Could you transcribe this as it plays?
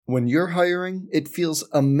When you're hiring, it feels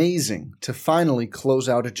amazing to finally close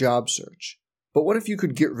out a job search. But what if you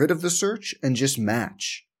could get rid of the search and just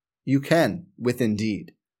match? You can with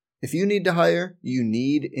Indeed. If you need to hire, you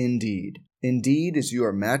need Indeed. Indeed is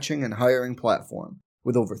your matching and hiring platform.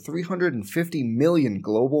 With over 350 million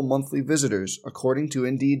global monthly visitors, according to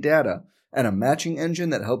Indeed data, and a matching engine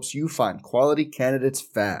that helps you find quality candidates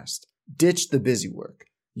fast. Ditch the busy work.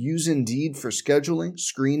 Use Indeed for scheduling,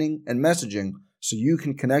 screening, and messaging so you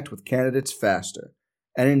can connect with candidates faster.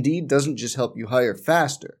 And Indeed doesn't just help you hire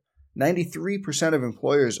faster. 93% of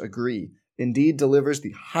employers agree Indeed delivers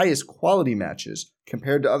the highest quality matches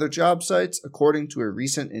compared to other job sites, according to a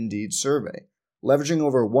recent Indeed survey. Leveraging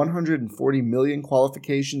over 140 million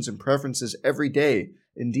qualifications and preferences every day,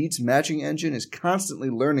 Indeed's matching engine is constantly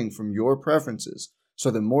learning from your preferences, so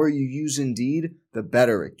the more you use Indeed, the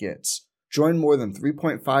better it gets. Join more than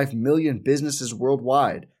 3.5 million businesses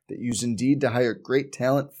worldwide that use Indeed to hire great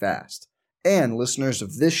talent fast. And listeners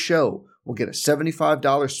of this show will get a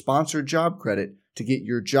 $75 sponsored job credit to get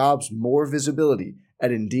your jobs more visibility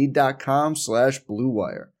at Indeed.com/Blue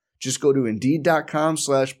Wire. Just go to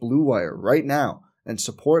Indeed.com/Blue Wire right now and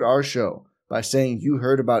support our show by saying you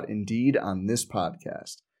heard about Indeed on this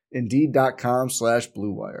podcast.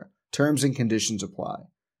 Indeed.com/Blue Wire. Terms and conditions apply.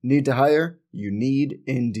 Need to hire? You need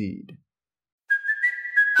Indeed.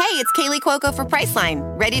 Hey, it's Kaylee Cuoco for Priceline.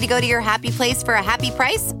 Ready to go to your happy place for a happy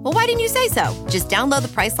price? Well, why didn't you say so? Just download the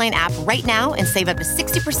Priceline app right now and save up to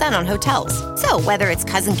 60% on hotels. So whether it's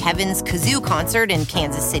Cousin Kevin's Kazoo Concert in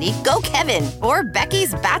Kansas City, go Kevin, or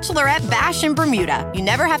Becky's Bachelorette Bash in Bermuda, you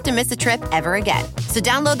never have to miss a trip ever again. So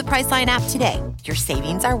download the Priceline app today. Your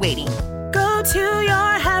savings are waiting. Go to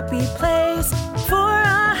your happy place for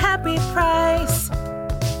a happy price.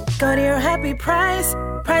 Go to your happy price,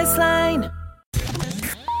 Priceline.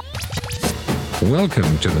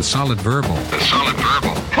 Welcome to the Solid Verbal. The Solid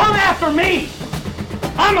Verbal. Come after me!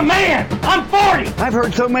 I'm a man! I'm 40! I've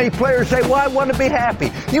heard so many players say, well, I want to be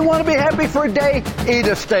happy. You want to be happy for a day? Eat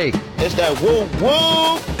a steak. It's that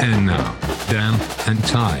woo-woo! And now, Dan and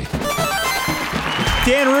Ty.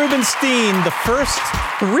 Dan Rubenstein, the first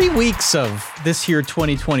 3 weeks of this year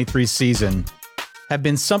 2023 season have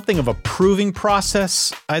been something of a proving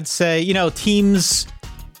process, I'd say. You know, teams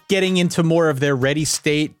getting into more of their ready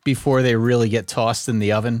state before they really get tossed in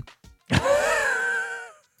the oven.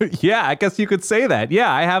 Yeah, I guess you could say that.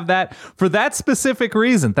 Yeah, I have that for that specific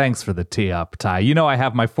reason. Thanks for the tee up, Ty. You know I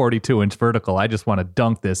have my 42-inch vertical. I just want to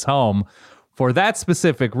dunk this home. For that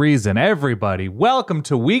specific reason, everybody, welcome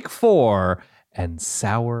to week 4 and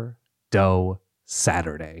Sourdough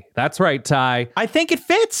Saturday. That's right, Ty. I think it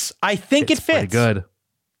fits. It's pretty good.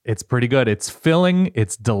 It's pretty good. It's filling.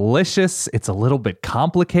 It's delicious. It's a little bit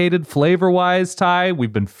complicated flavor-wise, Ty.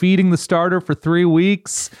 We've been feeding the starter for 3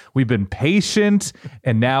 weeks. We've been patient.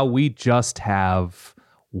 And now we just have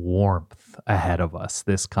warmth ahead of us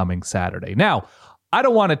this coming Saturday. Now, I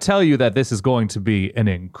don't want to tell you that this is going to be an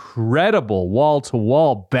incredible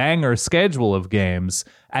wall-to-wall banger schedule of games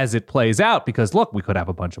as it plays out. Because, look, we could have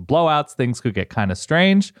a bunch of blowouts. Things could get kind of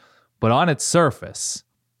strange. But on its surface,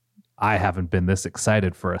 I haven't been this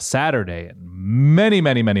excited for a Saturday in many,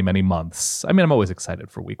 many, many, many months. I mean, I'm always excited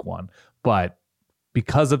for week 1, but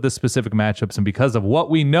because of the specific matchups and because of what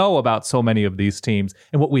we know about so many of these teams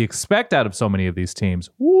and what we expect out of so many of these teams,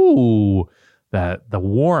 the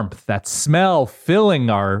warmth, that smell filling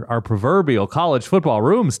our proverbial college football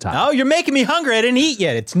rooms, Tom. Oh, you're making me hungry. I didn't eat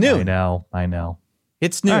yet. It's noon. I know.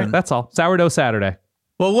 It's noon. All right, that's all. Sourdough Saturday.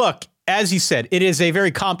 Well, look, as you said, it is a very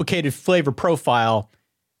complicated flavor profile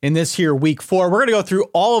in this here week 4. We're going to go through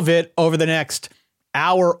all of it over the next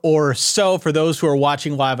hour or so. For those who are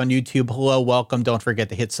watching live on YouTube, hello, welcome. Don't forget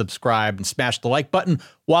to hit subscribe and smash the like button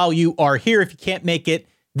while you are here. If you can't make it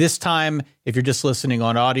this time, if you're just listening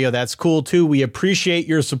on audio, that's cool too. We appreciate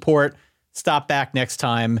your support. Stop back next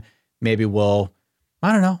time. Maybe we'll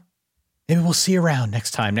see you around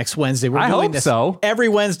next time, next Wednesday. We're doing this every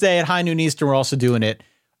Wednesday at high noon Eastern. We're also doing it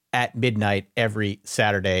at midnight every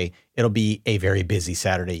Saturday. It'll be a very busy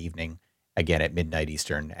Saturday evening, again at midnight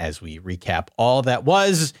Eastern, as we recap all that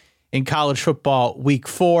was in college football week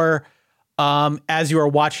 4. As you are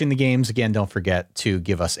watching the games, again, don't forget to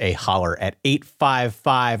give us a holler at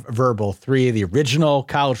 855-VERBAL-3, the original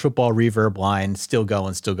college football reverb line, still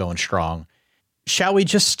going strong. Shall we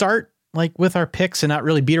just start with our picks and not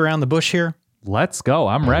really beat around the bush here? Let's go.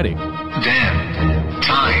 I'm ready. Dan,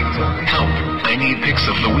 Ty, help. I need picks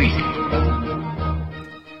of the week.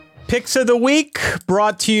 Picks of the week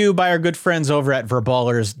brought to you by our good friends over at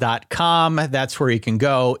verballers.com. That's where you can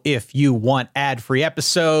go if you want ad-free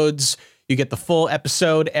episodes. You get the full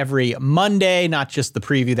episode every Monday, not just the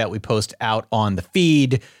preview that we post out on the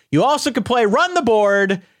feed. You also can play Run the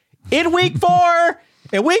Board in week 4.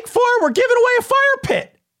 In week 4, we're giving away a fire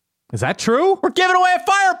pit. Is that true? We're giving away a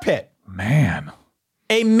fire pit. Man.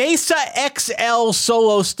 A Mesa XL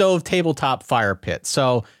solo stove tabletop fire pit.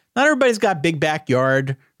 So not everybody's got big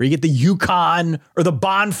backyard where you get the Yukon or the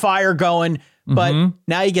bonfire going, but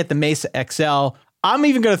now you get the Mesa XL. I'm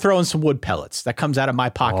even going to throw in some wood pellets. That comes out of my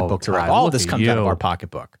pocketbook to ride. All of this comes out of our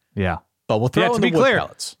pocketbook. Yeah. But we'll throw in the wood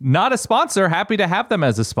pellets. Not a sponsor. Happy to have them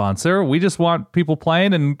as a sponsor. We just want people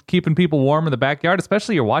playing and keeping people warm in the backyard,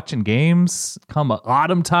 especially you're watching games come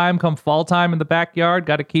autumn time, come fall time in the backyard.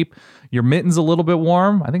 Got to keep your mittens a little bit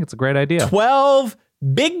warm. I think it's a great idea. 12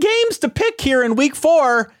 big games to pick here in week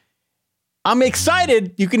 4. I'm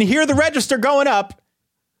excited. You can hear the register going up.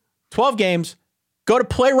 12 games. Go to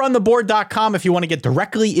playruntheboard.com if you want to get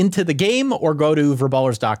directly into the game, or go to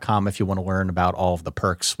verballers.com if you want to learn about all of the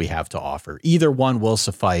perks we have to offer. Either one will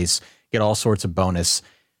suffice. Get all sorts of bonus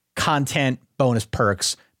content, bonus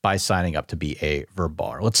perks by signing up to be a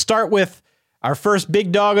Verballer. Let's start with our first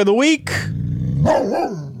big dog of the week.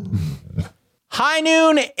 High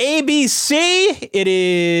noon ABC. It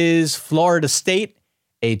is Florida State,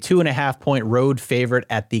 a 2.5-point road favorite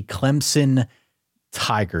at the Clemson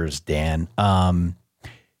Tigers, Dan.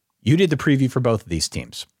 You did the preview for both of these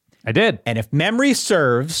teams. I did. And if memory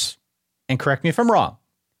serves, and correct me if I'm wrong,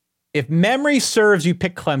 if memory serves, you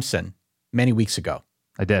picked Clemson many weeks ago.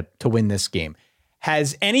 I did. To win this game.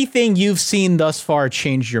 Has anything you've seen thus far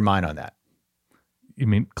changed your mind on that? You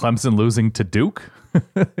mean Clemson losing to Duke?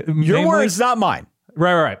 Your words, not mine.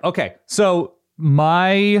 Right. Okay. So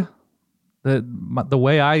the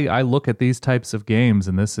way I look at these types of games,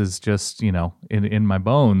 and this is just, in my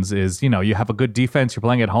bones, is, you have a good defense. You're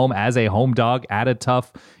playing at home as a home dog in a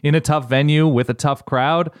tough venue with a tough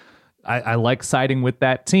crowd. I like siding with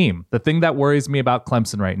that team. The thing that worries me about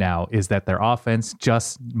Clemson right now is that their offense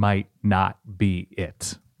just might not be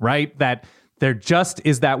it, right? That there just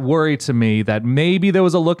is that worry to me that maybe there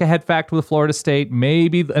was a look-ahead fact with Florida State.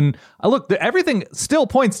 Everything still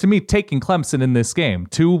points to me taking Clemson in this game.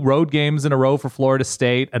 2 road games in a row for Florida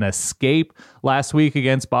State, an escape last week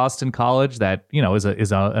against Boston College that,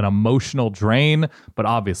 is an emotional drain. But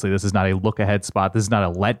obviously, this is not a look-ahead spot. This is not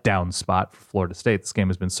a letdown spot for Florida State. This game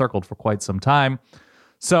has been circled for quite some time.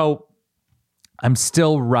 So I'm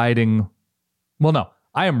still riding. Well, no.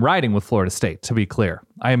 I am riding with Florida State, to be clear.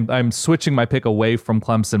 I'm switching my pick away from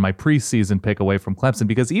Clemson, my preseason pick away from Clemson,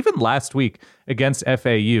 because even last week against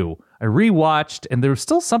FAU, I rewatched, and there was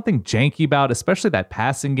still something janky about, especially that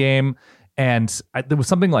passing game. And there was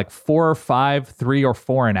something like 4 or 5, 3 or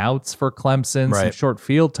 4 and outs for Clemson, some short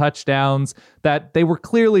field touchdowns, that they were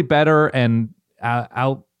clearly better and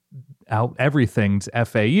out everything to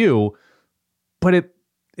FAU, but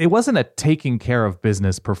it wasn't a taking care of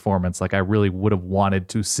business performance like I really would have wanted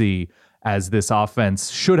to see, as this offense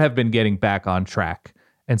should have been getting back on track.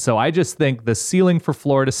 And so I just think the ceiling for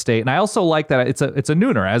Florida State, and I also like that it's a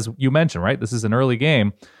nooner, as you mentioned, right? This is an early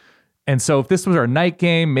game. And so if this was our night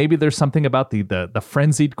game, maybe there's something about the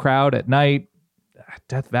frenzied crowd at night,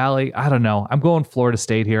 Death Valley. I don't know. I'm going Florida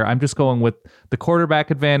State here. I'm just going with the quarterback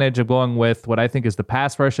advantage. I'm going with what I think is the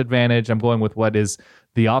pass rush advantage. I'm going with what is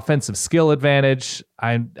the offensive skill advantage,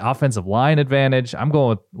 offensive line advantage. I'm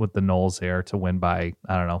going with the Noles here to win by,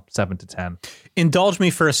 7-10. Indulge me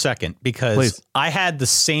for a second, because I had the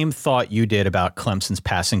same thought you did about Clemson's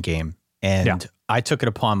passing game. And I took it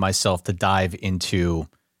upon myself to dive into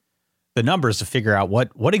the numbers to figure out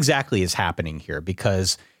what exactly is happening here,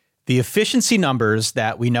 because the efficiency numbers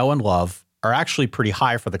that we know and love are actually pretty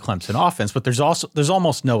high for the Clemson offense, but there's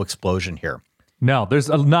almost no explosion here. No, there's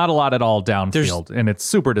not a lot at all downfield, and it's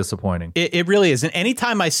super disappointing. It really is. And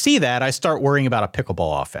anytime I see that, I start worrying about a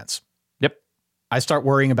pickleball offense. Yep. I start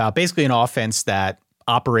worrying about basically an offense that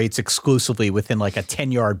operates exclusively within like a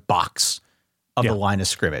 10-yard box of the line of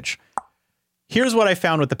scrimmage. Here's what I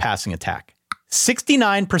found with the passing attack.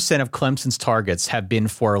 69% of Clemson's targets have been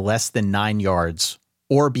for less than 9 yards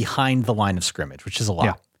or behind the line of scrimmage, which is a lot.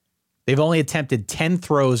 Yeah. They've only attempted 10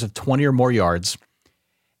 throws of 20 or more yards.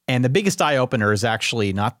 And the biggest eye-opener is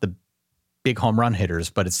actually not the big home run hitters,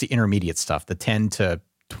 but it's the intermediate stuff, the 10 to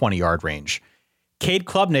 20-yard range. Cade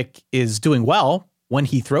Klubnik is doing well when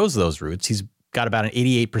he throws those routes. He's got about an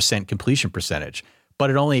 88% completion percentage, but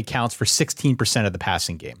it only accounts for 16% of the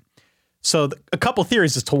passing game. So a couple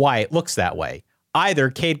theories as to why it looks that way. Either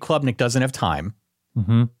Cade Klubnik doesn't have time,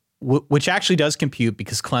 which actually does compute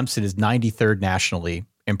because Clemson is 93rd nationally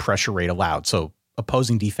in pressure rate allowed. So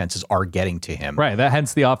opposing defenses are getting to him. Right. That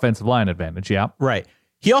hence the offensive line advantage. Yeah. Right.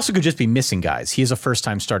 He also could just be missing guys. He is a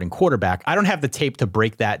first-time starting quarterback. I don't have the tape to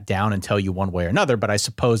break that down and tell you one way or another, but I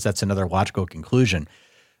suppose that's another logical conclusion.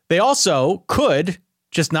 They also could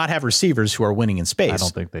just not have receivers who are winning in space. I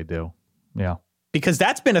don't think they do. Yeah. Because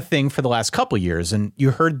that's been a thing for the last couple of years. And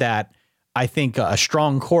you heard that, I think, a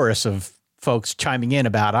strong chorus of folks chiming in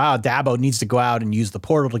about, Dabo needs to go out and use the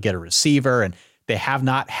portal to get a receiver. And they have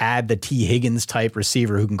not had the T. Higgins type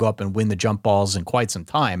receiver who can go up and win the jump balls in quite some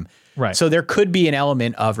time. Right. So there could be an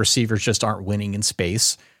element of receivers just aren't winning in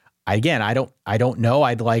space. Again, I don't know.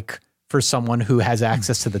 I'd like for someone who has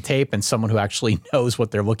access to the tape and someone who actually knows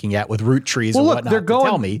what they're looking at with route trees and whatnot to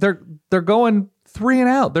tell me. They're going 3 and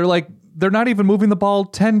out. They're not even moving the ball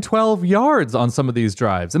 10, 12 yards on some of these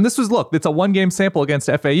drives. And it's a 1-game sample against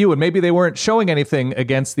FAU, and maybe they weren't showing anything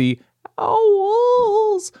against the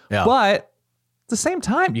Owls. Yeah. But at the same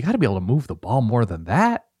time, you got to be able to move the ball more than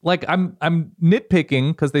that. Like, I'm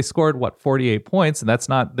nitpicking because they scored, 48 points, and that's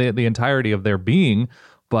not the entirety of their being.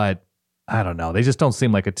 But I don't know. They just don't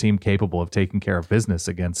seem like a team capable of taking care of business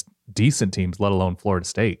against decent teams, let alone Florida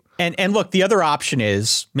State. And look, the other option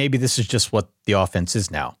is maybe this is just what the offense is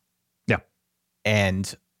now. Yeah.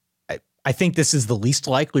 And I think this is the least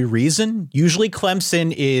likely reason. Usually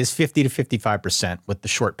Clemson is 50 to 55% with the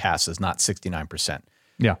short passes, not 69%.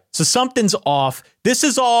 Yeah. So something's off. This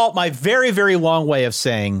is all my very, very long way of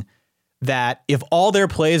saying that if all their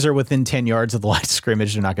plays are within 10 yards of the line of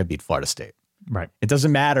scrimmage, they're not going to beat Florida State. Right. It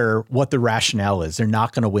doesn't matter what the rationale is. They're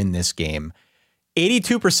not going to win this game.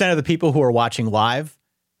 82% of the people who are watching live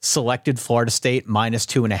selected Florida State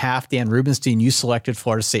 -2.5. Dan Rubenstein, you selected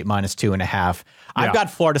Florida State -2.5. I've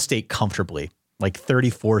got Florida State comfortably, like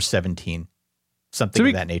 34-17, something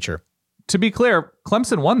of that nature. To be clear,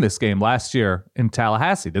 Clemson won this game last year in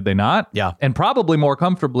Tallahassee, did they not? Yeah. And probably more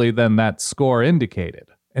comfortably than that score indicated.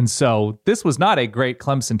 And so this was not a great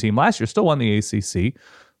Clemson team last year, still won the ACC.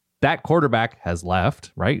 That quarterback has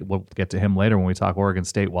left, right? We'll get to him later when we talk Oregon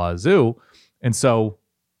State Wazoo. And so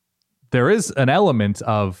there is an element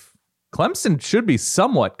of Clemson should be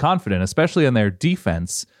somewhat confident, especially in their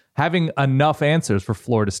defense, having enough answers for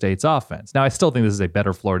Florida State's offense. Now, I still think this is a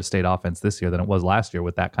better Florida State offense this year than it was last year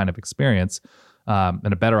with that kind of experience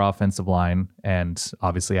and a better offensive line. And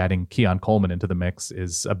obviously adding Keon Coleman into the mix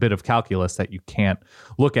is a bit of calculus that you can't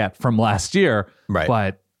look at from last year. Right.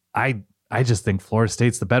 But I just think Florida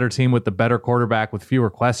State's the better team with the better quarterback with fewer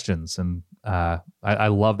questions. And I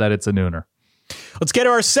love that it's a nooner. Let's get to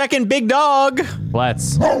our second big dog.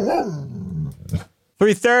 Let's.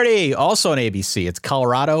 3:30, also on ABC. It's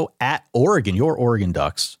Colorado at Oregon, your Oregon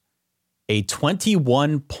Ducks. A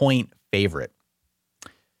 21-point favorite.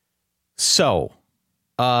 So,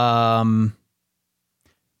 the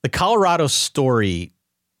Colorado story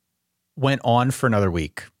went on for another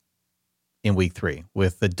week in week 3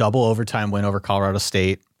 with the double overtime win over Colorado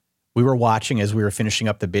State. We were watching as we were finishing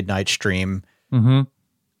up the midnight stream. Mm-hmm.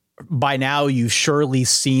 By now, you've surely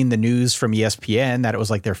seen the news from ESPN that it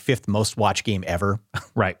was like their 5th most watched game ever.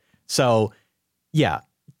 Right. So, yeah,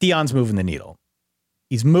 Deion's moving the needle.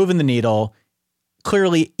 He's moving the needle.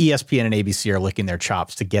 Clearly, ESPN and ABC are licking their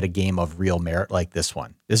chops to get a game of real merit like this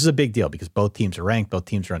one. This is a big deal because both teams are ranked. Both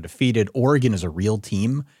teams are undefeated. Oregon is a real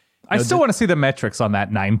team. I still want to see the metrics on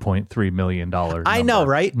that $9.3 million number. I know,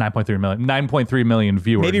 right? 9.3 million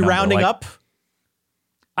viewers. Maybe rounding up.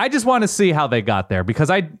 I just want to see how they got there because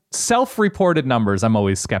self-reported numbers I'm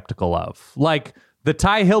always skeptical of. Like the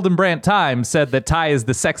Ty Hildenbrandt Times said that Ty is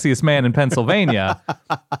the sexiest man in Pennsylvania,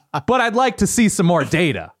 but I'd like to see some more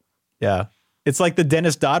data. Yeah. It's like the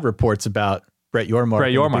Dennis Dodd reports about Brett Yormark.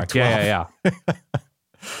 Brett Yormark, yeah.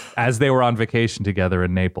 As they were on vacation together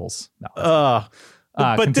in Naples. No.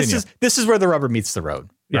 But this is where the rubber meets the road,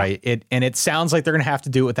 right? Yeah. It sounds like they're going to have to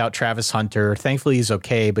do it without Travis Hunter. Thankfully, he's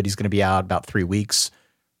okay, but he's going to be out about 3 weeks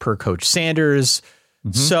per Coach Sanders.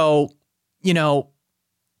 Mm-hmm. So,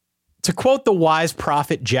 to quote the wise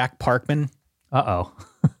prophet Jack Parkman, I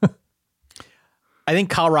think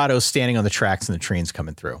Colorado's standing on the tracks and the train's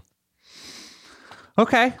coming through.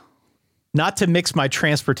 Okay. Not to mix my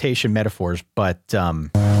transportation metaphors, but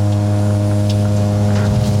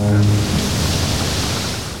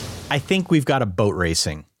I think we've got a boat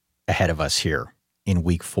racing ahead of us here in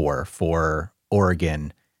week 4 for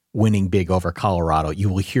Oregon winning big over Colorado. You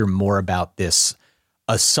will hear more about this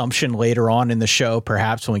assumption later on in the show,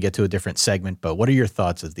 perhaps when we get to a different segment. But what are your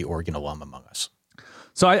thoughts as the Oregon alum among us?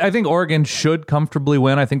 So I think Oregon should comfortably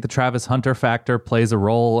win. I think the Travis Hunter factor plays a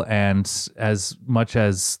role. And as much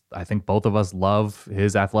as I think both of us love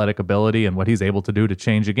his athletic ability and what he's able to do to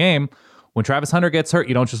change a game, when Travis Hunter gets hurt,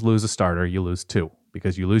 you don't just lose a starter, you lose 2.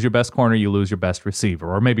 Because you lose your best corner, you lose your best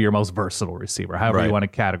receiver, or maybe your most versatile receiver, however you want to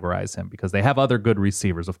categorize him, because they have other good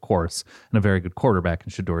receivers, of course, and a very good quarterback in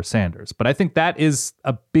Shedeur Sanders. But I think that is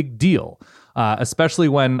a big deal, especially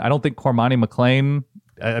when I don't think Cormani McClain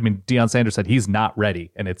I mean, Deion Sanders said he's not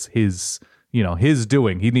ready, and it's his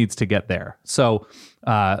doing. He needs to get there. So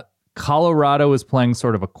Colorado is playing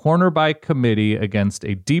sort of a corner by committee against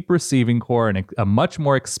a deep receiving core and a much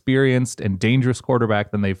more experienced and dangerous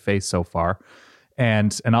quarterback than they've faced so far.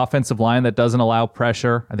 And an offensive line that doesn't allow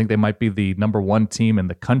pressure. I think they might be the number 1 team in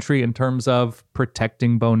the country in terms of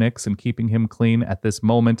protecting Bo Nix and keeping him clean at this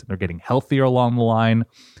moment. They're getting healthier along the line.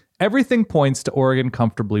 Everything points to Oregon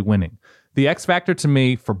comfortably winning. The X factor to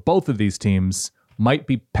me for both of these teams might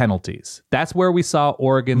be penalties. That's where we saw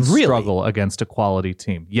Oregon struggle against a quality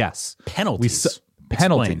team. Yes. Penalties.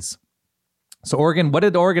 Penalties. So Oregon, what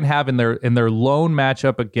did Oregon have in their lone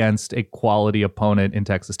matchup against a quality opponent in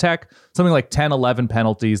Texas Tech? Something like 10, 11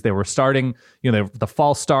 penalties. They were starting, the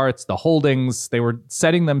false starts, the holdings. They were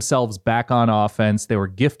setting themselves back on offense. They were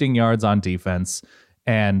gifting yards on defense.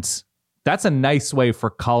 And that's a nice way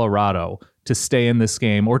for Colorado to stay in this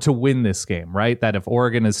game or to win this game, right? That if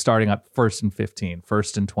Oregon is starting at 1st and 15,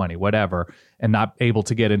 1st and 20, whatever, and not able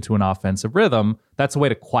to get into an offensive rhythm, that's a way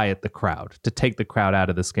to quiet the crowd, to take the crowd out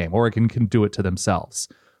of this game. Oregon can do it to themselves.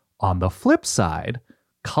 On the flip side,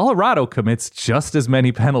 Colorado commits just as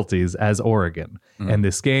many penalties as Oregon. And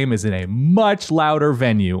this game is in a much louder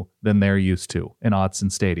venue than they're used to in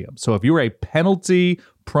Autzen Stadium. So if you're a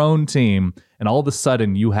penalty-prone team and all of a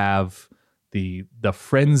sudden you have the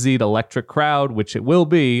frenzied electric crowd, which it will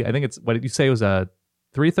be. I think it's, what did you say, it was a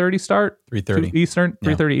 3:30 start? 3:30 Eastern,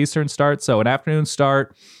 3:30 Eastern start. So an afternoon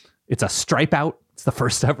start. It's a stripe out. It's the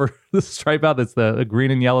first ever stripe out. That's the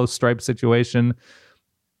green and yellow stripe situation.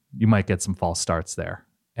 You might get some false starts there.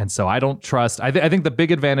 And so I don't trust. I think the big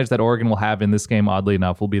advantage that Oregon will have in this game, oddly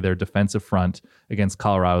enough, will be their defensive front against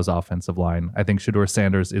Colorado's offensive line. I think Shedeur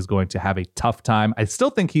Sanders is going to have a tough time. I still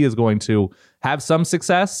think he is going to have some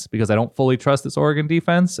success because I don't fully trust this Oregon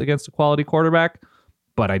defense against a quality quarterback.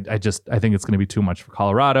 But I think it's going to be too much for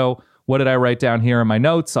Colorado. What did I write down here in my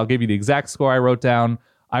notes? I'll give you the exact score I wrote down.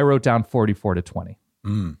 I wrote down 44-20.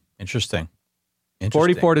 Interesting.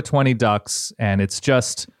 44-20 Ducks, and it's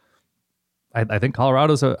just. I think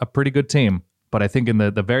Colorado's a pretty good team, but I think in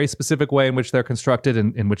the very specific way in which they're constructed,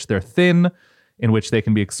 in which they're thin, in which they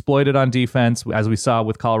can be exploited on defense, as we saw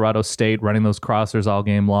with Colorado State running those crossers all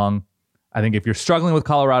game long. I think if you're struggling with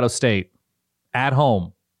Colorado State at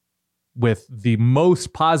home with the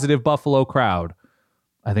most positive Buffalo crowd,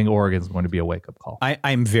 I think Oregon's going to be a wake-up call.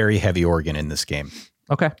 I'm very heavy Oregon in this game.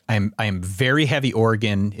 Okay. I am very heavy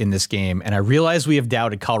Oregon in this game, and I realize we have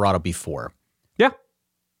doubted Colorado before. Yeah.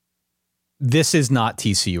 This is not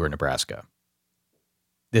TCU or Nebraska.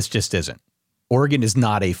 This just isn't. Oregon is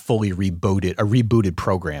not a fully rebooted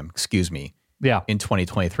program, in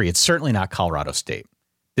 2023. It's certainly not Colorado State.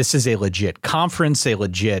 This is a legit conference, a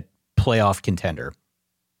legit playoff contender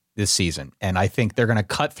this season. And I think they're going to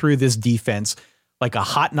cut through this defense like a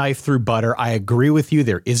hot knife through butter. I agree with you.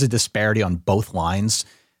 There is a disparity on both lines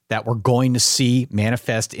that we're going to see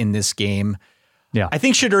manifest in this game. Yeah. I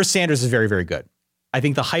think Shedeur Sanders is very, very good. I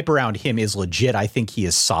think the hype around him is legit. I think he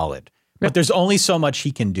is solid. But there's only so much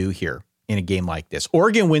he can do here in a game like this.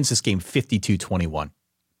 Oregon wins this game 52-21.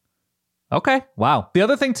 Okay. Wow. The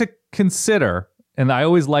other thing to consider, and I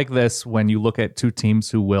always like this when you look at two teams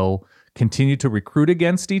who will continue to recruit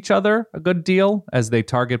against each other a good deal as they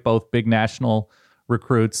target both big national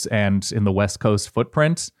recruits and in the West Coast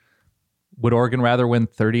footprint. Would Oregon rather win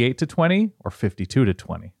 38-20 or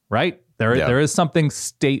 52-20? Right? There is something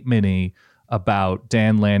statement-y about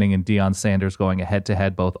Dan Lanning and Deion Sanders going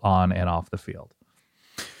head-to-head both on and off the field.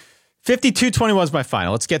 52-21 was my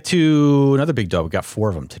final. Let's get to another big dog. We got 4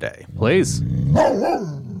 of them today. Please.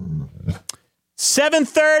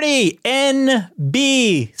 7:30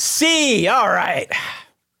 NBC. All right.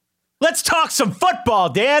 Let's talk some football,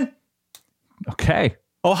 Dan. Okay.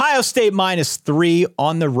 Ohio State -3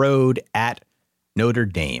 on the road at Notre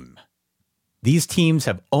Dame. These teams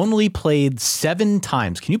have only played 7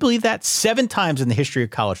 times. Can you believe that? 7 times in the history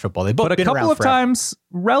of college football. They've both been around forever. But a couple of times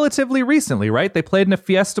relatively recently, right? They played in a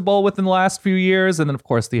Fiesta Bowl within the last few years. And then, of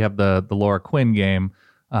course, they have the Laura Quinn game.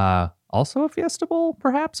 Also a Fiesta Bowl,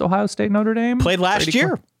 perhaps? Ohio State, Notre Dame? Played last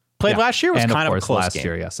year. Last year was and kind of a close last game.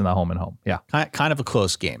 year, yes, in the home and home. Yeah. Kind of a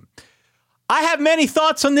close game. I have many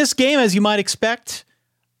thoughts on this game, as you might expect.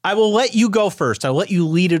 I will let you go first. I'll let you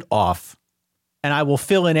lead it off. And I will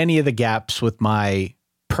fill in any of the gaps with my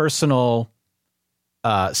personal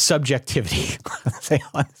subjectivity.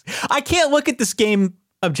 I can't look at this game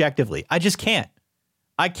objectively. I just can't.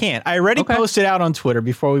 I already posted out on Twitter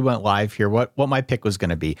before we went live here what my pick was going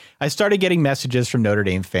to be. I started getting messages from Notre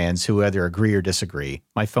Dame fans who either agree or disagree.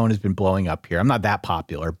 My phone has been blowing up here. I'm not that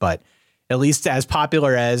popular, but at least as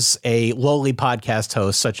popular as a lowly podcast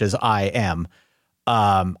host such as I am.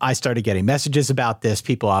 I started getting messages about this.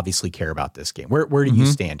 People obviously care about this game. Where do you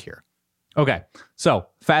stand here? Okay, so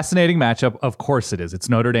fascinating matchup. Of course it is. It's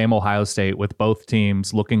Notre Dame, Ohio State, with both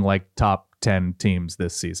teams looking like top 10 teams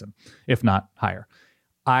this season, if not higher.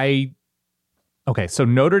 So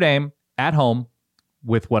Notre Dame at home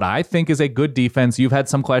with what I think is a good defense. You've had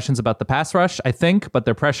some questions about the pass rush, I think, but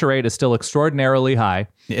their pressure rate is still extraordinarily high.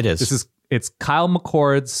 It is. It's Kyle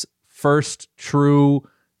McCord's first true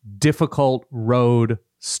difficult road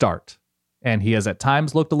start. And he has at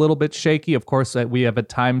times looked a little bit shaky. Of course, we have at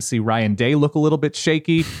times see Ryan Day look a little bit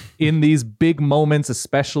shaky in these big moments,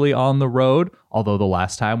 especially on the road. Although the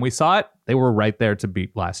last time we saw it, they were right there to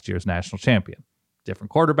beat last year's national champion. Different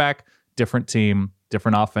quarterback, different team,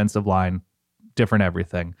 different offensive line, different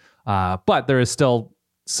everything. But there is still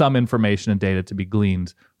some information and data to be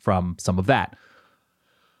gleaned from some of that.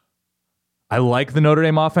 I like the Notre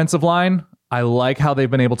Dame offensive line. I like how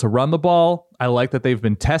they've been able to run the ball. I like that they've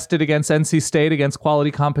been tested against NC State, against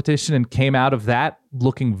quality competition, and came out of that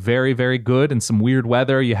looking very, very good. In some weird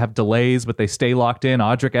weather, you have delays, but they stay locked in.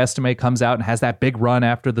 Audric Estime comes out and has that big run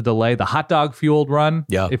after the delay, the hot dog fueled run,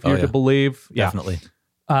 if you're to believe. Definitely.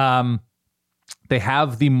 They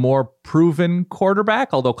have the more proven quarterback,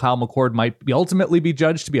 although Kyle McCord might ultimately be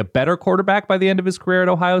judged to be a better quarterback by the end of his career at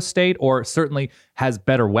Ohio State, or certainly has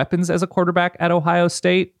better weapons as a quarterback at Ohio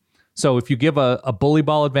State. So if you give a bully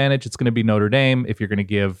ball advantage, it's going to be Notre Dame. If you're going to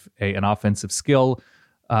give an offensive skill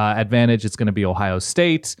advantage, it's going to be Ohio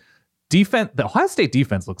State. The Ohio State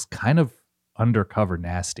defense looks kind of undercover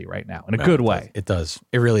nasty right now in a good way. It does.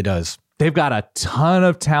 It really does. They've got a ton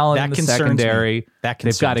of talent in the secondary.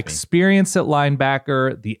 They've got experience at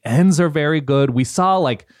linebacker. The ends are very good. We saw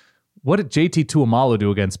what did JT Tuimoloau do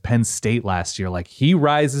against Penn State last year? He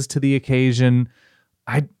rises to the occasion.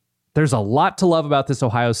 There's a lot to love about this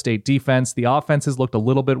Ohio State defense. The offense has looked a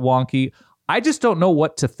little bit wonky. I just don't know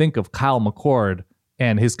what to think of Kyle McCord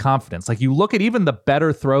and his confidence. You look at even the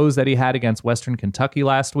better throws that he had against Western Kentucky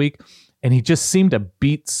last week, and he just seemed a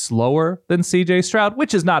beat slower than CJ Stroud,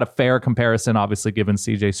 which is not a fair comparison, obviously, given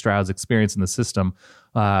CJ Stroud's experience in the system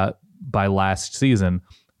by last season.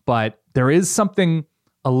 But there is something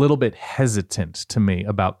a little bit hesitant to me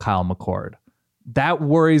about Kyle McCord. That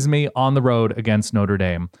worries me on the road against Notre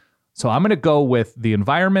Dame. So I'm going to go with the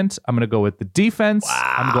environment. I'm going to go with the defense.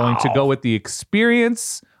 Wow. I'm going to go with the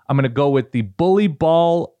experience. I'm going to go with the bully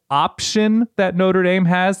ball option that Notre Dame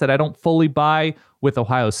has that I don't fully buy with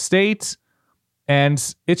Ohio State. And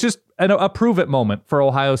it's just a prove-it moment for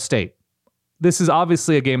Ohio State. This is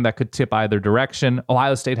obviously a game that could tip either direction.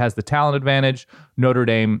 Ohio State has the talent advantage. Notre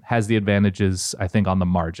Dame has the advantages, I think, on the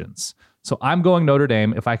margins. So I'm going Notre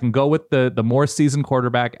Dame. If I can go with the more seasoned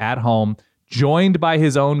quarterback at home, joined by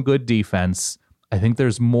his own good defense, I think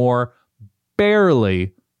there's more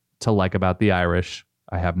barely to like about the Irish.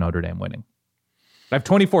 I have Notre Dame winning. I have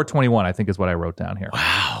 24-21, I think is what I wrote down here.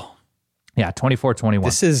 Wow. Yeah,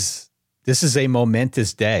 24-21. This is a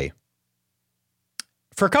momentous day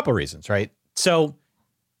for a couple reasons, right? So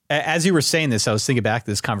as you were saying this, I was thinking back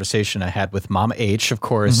to this conversation I had with Mama H, of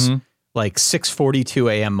course,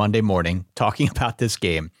 6:42 a.m. Monday morning, talking about this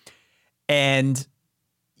game. And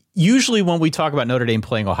usually when we talk about Notre Dame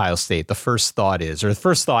playing Ohio State, the first thought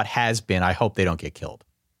has been, I hope they don't get killed.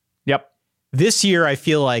 Yep. This year, I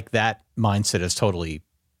feel like that mindset has totally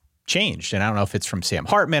changed. And I don't know if it's from Sam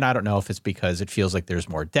Hartman. I don't know if it's because it feels like there's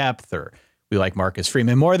more depth, or we like Marcus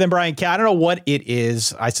Freeman more than Brian Kelly. I don't know what it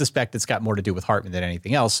is. I suspect it's got more to do with Hartman than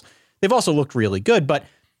anything else. They've also looked really good. But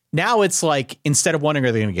now it's like, instead of wondering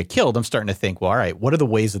are they going to get killed, I'm starting to think, well, all right, what are the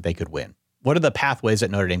ways that they could win? What are the pathways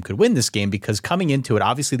that Notre Dame could win this game? Because coming into it,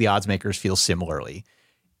 obviously the odds makers feel similarly.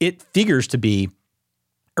 It figures to be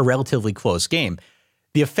a relatively close game.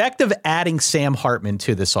 The effect of adding Sam Hartman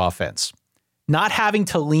to this offense, not having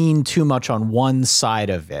to lean too much on one side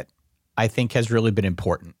of it, I think has really been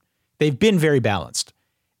important. They've been very balanced.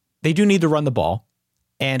 They do need to run the ball.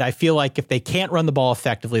 And I feel like if they can't run the ball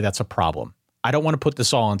effectively, that's a problem. I don't want to put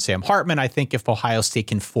this all on Sam Hartman. I think if Ohio State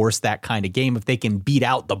can force that kind of game, if they can beat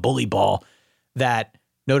out the bully ball that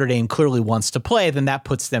Notre Dame clearly wants to play, then that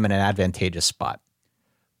puts them in an advantageous spot.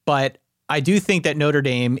 But I do think that Notre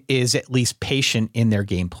Dame is at least patient in their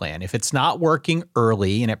game plan. If it's not working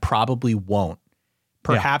early, and it probably won't,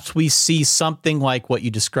 perhaps we see something like what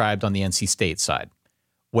you described on the NC State side,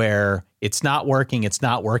 where it's not working.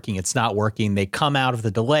 They come out of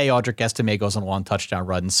the delay. Audric Estime goes on a long touchdown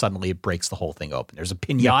run, and suddenly it breaks the whole thing open. There's a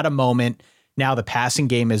pinata moment. Now the passing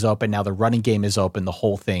game is open. Now the running game is open. The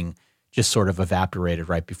whole thing just sort of evaporated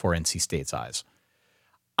right before NC State's eyes.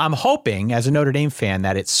 I'm hoping, as a Notre Dame fan,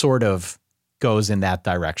 that it sort of goes in that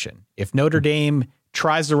direction. If Notre Dame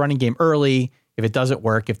tries the running game early, If it doesn't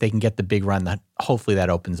work, if they can get the big run, that hopefully that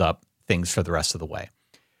opens up things for the rest of the way.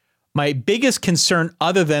 My biggest concern,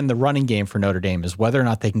 other than the running game for Notre Dame, is whether or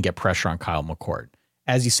not they can get pressure on Kyle McCord.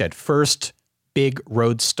 As you said, first big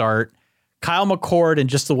road start. Kyle McCord, and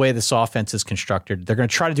just the way this offense is constructed, they're going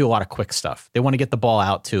to try to do a lot of quick stuff. They want to get the ball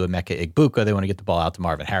out to Emeka Egbuka. They want to get the ball out to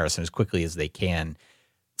Marvin Harrison as quickly as they can.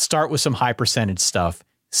 Start with some high percentage stuff,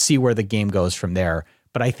 see where the game goes from there.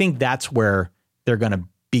 But I think that's where they're going to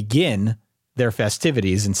begin their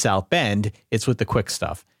festivities in South Bend. It's with the quick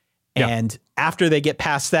stuff. Yeah. And after they get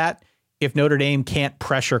past that, if Notre Dame can't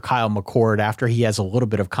pressure Kyle McCord after he has a little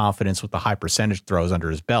bit of confidence with the high percentage throws under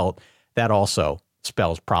his belt, that also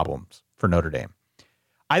spells problems for Notre Dame.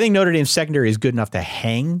 I think Notre Dame's secondary is good enough to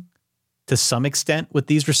hang to some extent with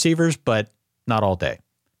these receivers, but not all day.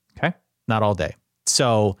 Okay. Not all day.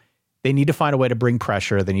 So they need to find a way to bring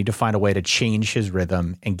pressure. They need to find a way to change his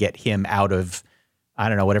rhythm and get him out of, I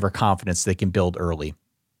don't know, whatever confidence they can build early.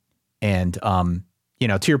 And,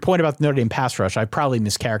 to your point about the Notre Dame pass rush, I probably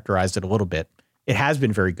mischaracterized it a little bit. It has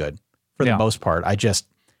been very good for the most part.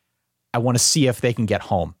 I want to see if they can get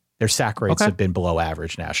home. Their sack rates have been below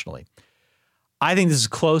average nationally. I think this is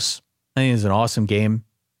close. I think it's an awesome game.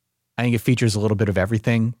 I think it features a little bit of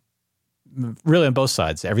everything, really on both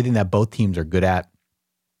sides, everything that both teams are good at.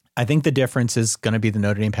 I think the difference is going to be the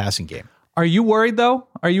Notre Dame passing game. Are you worried, though?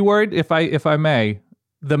 Are you worried, if I may?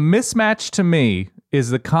 The mismatch to me is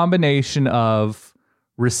the combination of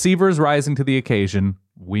receivers rising to the occasion.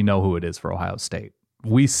 We know who it is for Ohio State.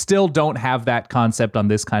 We still don't have that concept on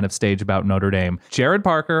this kind of stage about Notre Dame. Jared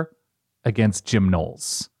Parker against Jim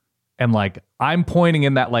Knowles. And I'm pointing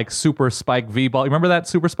in that super spike V-ball. Remember that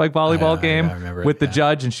super spike volleyball game with the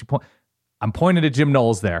judge? And I'm pointing to Jim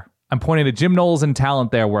Knowles there. I'm pointing to Jim Knowles and talent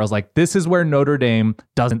there, where I was like, this is where Notre Dame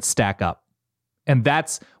doesn't stack up. And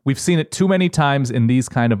we've seen it too many times in these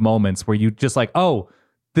kind of moments where you just oh,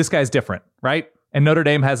 this guy's different, right? And Notre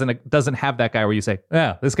Dame doesn't have that guy where you say,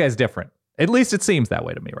 yeah, this guy's different. At least it seems that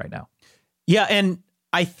way to me right now. Yeah, and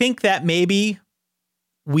I think that maybe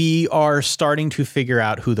we are starting to figure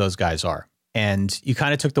out who those guys are. And you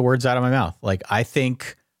kind of took the words out of my mouth. I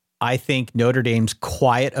think Notre Dame's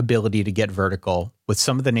quiet ability to get vertical with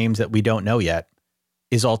some of the names that we don't know yet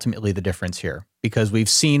is ultimately the difference here. Because we've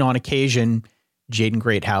seen on occasion Jaden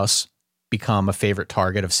Greathouse become a favorite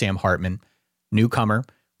target of Sam Hartman, newcomer.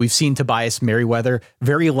 We've seen Tobias Merriweather,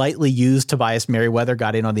 very lightly used Tobias Merriweather,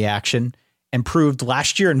 got in on the action and proved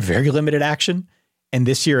last year in very limited action. And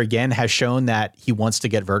this year again has shown that he wants to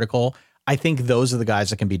get vertical. I think those are the guys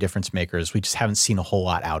that can be difference makers. We just haven't seen a whole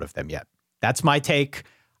lot out of them yet. That's my take.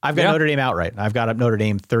 I've got Notre Dame outright. I've got up Notre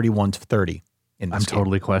Dame 31-30 in this game.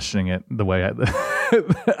 Totally questioning it the way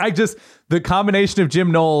the combination of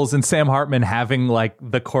Jim Knowles and Sam Hartman having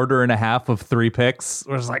the quarter and a half of 3 picks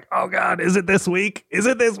was oh God, is it this week? Is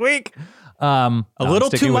it this week? A little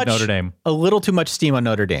too much Notre Dame. A little too much steam on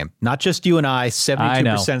Notre Dame. Not just you and I,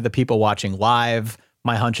 72% of the people watching live.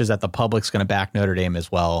 My hunch is that the public's going to back Notre Dame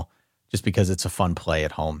as well, just because it's a fun play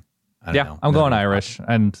at home. I don't know. I'm going Irish,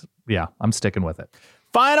 and I'm sticking with it.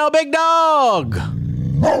 Final big dog.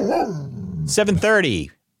 7:30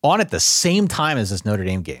 on at the same time as this Notre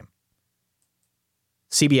Dame game.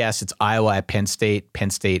 CBS, it's Iowa at Penn State. Penn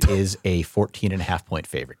State is a 14.5-point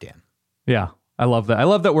favorite, Dan. Yeah, I love that. I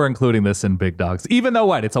love that we're including this in big dogs. Even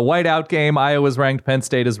though it's a whiteout game, Iowa's ranked, Penn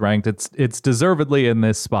State is ranked. It's deservedly in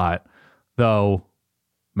this spot. Though,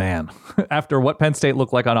 man, after what Penn State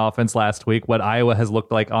looked like on offense last week, what Iowa has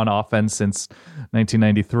looked like on offense since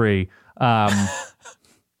 1993,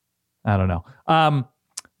 I don't know.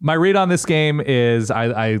 My read on this game is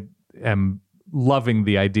I am loving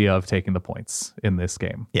the idea of taking the points in this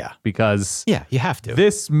game. Yeah. Because you have to.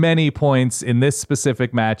 This many points in this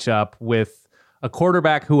specific matchup with a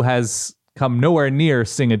quarterback who has come nowhere near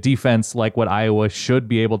seeing a defense like what Iowa should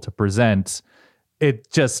be able to present, it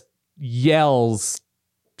just yells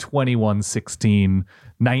 21-16,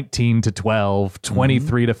 19-12,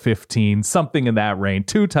 23-15, something in that range.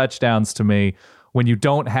 2 touchdowns to me when you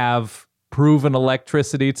don't have proven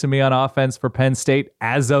electricity to me on offense for Penn State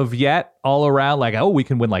as of yet, all around. We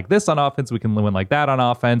can win like this on offense. We can win like that on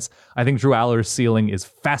offense. I think Drew Aller's ceiling is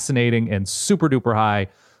fascinating and super duper high,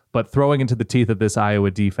 but throwing into the teeth of this Iowa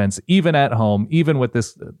defense, even at home, even with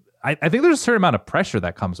this, I think there's a certain amount of pressure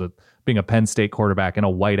that comes with being a Penn State quarterback in a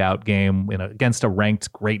whiteout game against a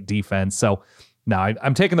ranked great defense. So no,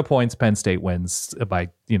 I'm taking the points. Penn State wins by,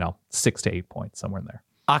 6 to 8 points, somewhere in there.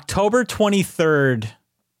 October 23rd,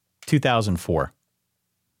 2004.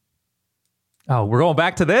 Oh, we're going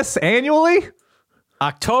back to this annually?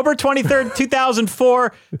 October 23rd,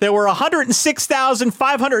 2004, there were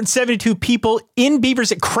 106,572 people in Beaver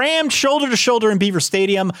Stadium, crammed shoulder to shoulder in Beaver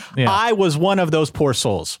Stadium. Yeah. I was one of those poor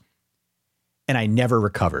souls. And I never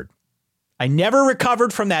recovered. I never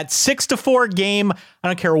recovered from that 6-4 game. I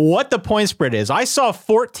don't care what the point spread is. I saw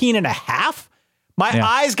 14.5. My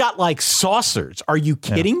eyes got like saucers. Are you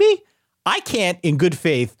kidding me? I can't, in good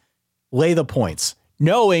faith, lay the points,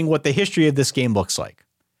 knowing what the history of this game looks like.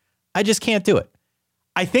 I just can't do it.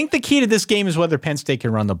 I think the key to this game is whether Penn State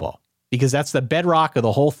can run the ball, because that's the bedrock of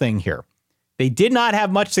the whole thing here. They did not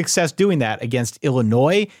have much success doing that against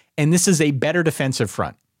Illinois, and this is a better defensive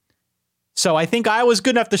front. So I think Iowa's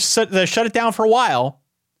good enough to shut it down for a while.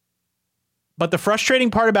 But the frustrating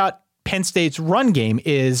part about Penn State's run game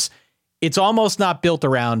is it's almost not built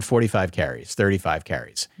around 45 carries, 35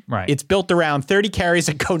 carries. Right. It's built around 30 carries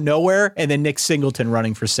that go nowhere, and then Nick Singleton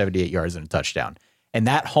running for 78 yards and a touchdown. And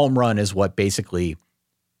that home run is what basically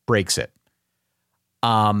breaks it.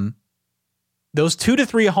 Those 2 to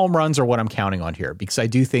 3 home runs are what I'm counting on here, because I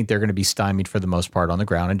do think they're going to be stymied for the most part on the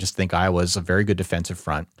ground, and just think Iowa's a very good defensive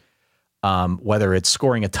front. Whether it's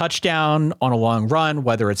scoring a touchdown on a long run,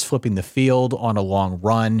 whether it's flipping the field on a long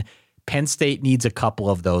run, Penn State needs a couple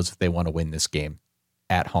of those if they want to win this game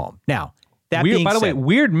at home. Now, that being said, by the way,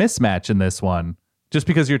 weird mismatch in this one, just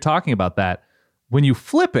because you're talking about that. When you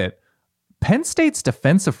flip it, Penn State's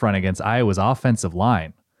defensive front against Iowa's offensive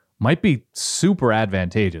line might be super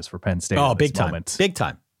advantageous for Penn State. Oh, in big this time. Moment. Big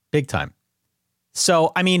time. Big time.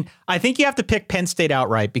 So, I mean, I think you have to pick Penn State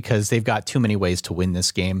outright because they've got too many ways to win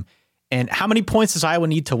this game. And how many points does Iowa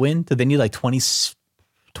need to win? Do they need like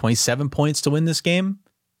 27 points to win this game?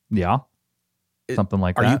 Yeah. Something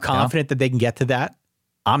like that. Are you confident that they can get to that?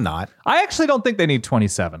 I'm not. I actually don't think they need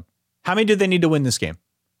 27. How many do they need to win this game?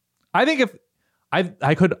 I think if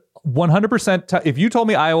I could 100%, if you told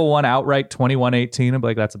me Iowa won outright 21-18, I'd be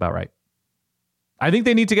like, that's about right. I think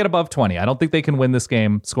they need to get above 20. I don't think they can win this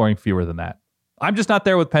game scoring fewer than that. I'm just not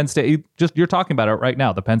there with Penn State. You're talking about it right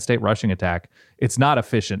now. The Penn State rushing attack. It's not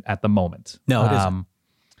efficient at the moment. No, it isn't.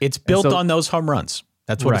 It's built on those home runs.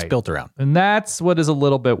 That's what it's built around. And that's what is a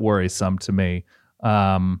little bit worrisome to me.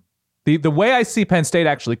 The way I see Penn State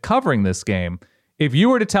actually covering this game, if you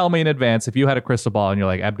were to tell me in advance, if you had a crystal ball and you're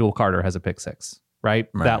like, Abdul Carter has a pick six, right?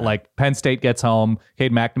 That like Penn State gets home,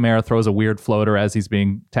 Cade McNamara throws a weird floater as he's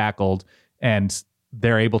being tackled, and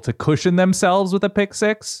they're able to cushion themselves with a pick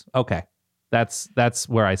six. Okay. That's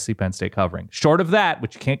where I see Penn State covering. Short of that,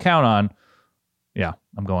 which you can't count on, yeah,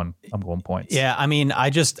 I'm going points. Yeah, I mean, I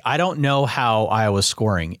don't know how Iowa's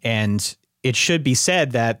scoring, and it should be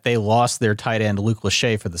said that they lost their tight end Luke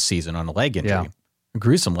Lachey for the season on a leg injury, a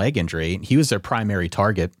gruesome leg injury. He was their primary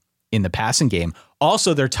target in the passing game.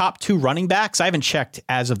 Also, their top 2 running backs, I haven't checked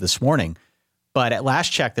as of this morning, but at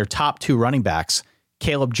last check, their top 2 running backs,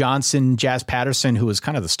 Caleb Johnson, Jazz Patterson, who was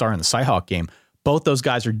kind of the star in the Cyhawk game, both those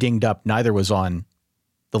guys are dinged up. Neither was on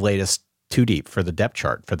the latest 2 deep for the depth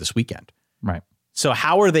chart for this weekend. Right. So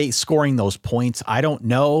how are they scoring those points? I don't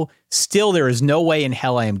know. Still, there is no way in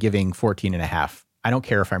hell I am giving 14.5. I don't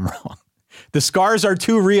care if I'm wrong. The scars are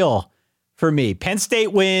too real for me. Penn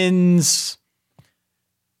State wins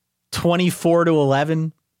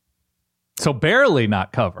 24-11. So barely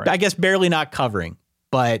not covering. I guess barely not covering,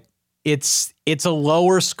 but it's a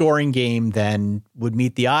lower scoring game than would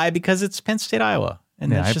meet the eye because it's Penn State, Iowa.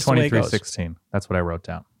 And that's just the way it goes. 23-16. That's what I wrote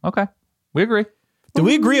down. Okay. We agree. Do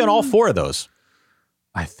we agree on all 4 of those?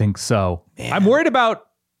 I think so. Man. I'm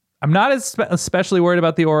not especially worried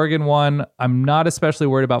about the Oregon one. I'm not especially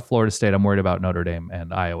worried about Florida State. I'm worried about Notre Dame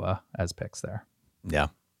and Iowa as picks there. Yeah. A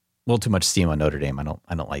little too much steam on Notre Dame. I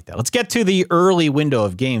don't like that. Let's get to the early window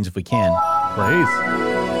of games if we can. Please.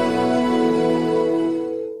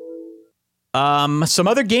 Some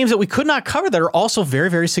other games that we could not cover that are also very,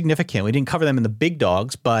 very significant. We didn't cover them in the big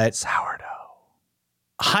dogs, but Sourdough.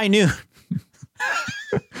 High noon.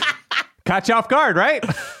 Caught you off guard, right?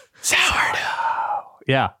 Sourdough.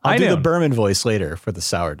 Yeah. I'll do the Berman voice later for the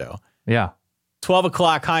sourdough. Yeah. 12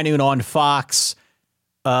 o'clock high noon on Fox.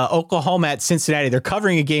 Oklahoma at Cincinnati. They're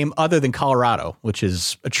covering a game other than Colorado, which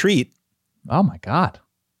is a treat. Oh, my God.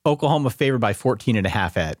 Oklahoma favored by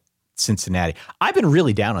 14.5 at Cincinnati. I've been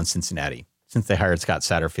really down on Cincinnati since they hired Scott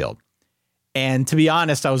Satterfield. And to be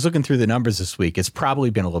honest, I was looking through the numbers this week. It's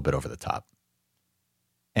probably been a little bit over the top.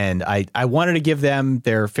 And I wanted to give them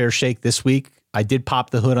their fair shake this week. I did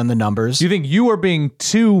pop the hood on the numbers. Do you think you were being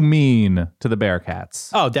too mean to the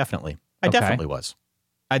Bearcats? Oh, definitely. I definitely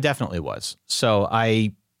was. So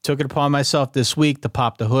I took it upon myself this week to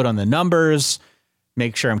pop the hood on the numbers,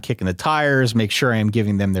 make sure I'm kicking the tires, make sure I am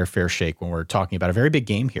giving them their fair shake when we're talking about a very big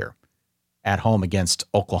game here at home against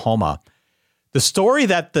Oklahoma. The story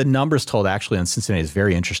that the numbers told actually on Cincinnati is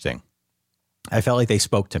very interesting. I felt like they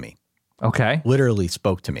spoke to me. Okay. Literally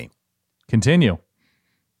spoke to me. Continue.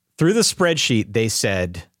 Through the spreadsheet, they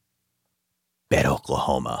said, bet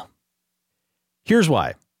Oklahoma. Here's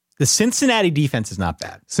why. The Cincinnati defense is not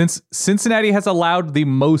bad. Since Cincinnati has allowed the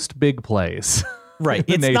most big plays right.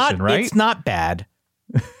 in the nation, right? It's not bad.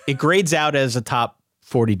 It grades out as a top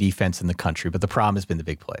 40 defense in the country, but the problem has been the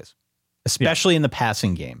big plays, especially in the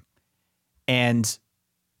passing game. And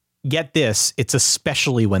get this, it's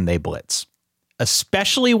especially when they blitz.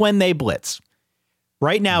 Especially when they blitz.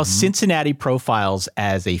 Right now, Cincinnati profiles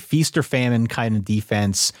as a feast or famine kind of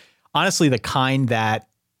defense. Honestly, the kind that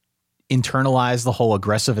internalized the whole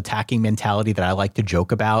aggressive attacking mentality that I like to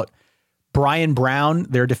joke about. Brian Brown,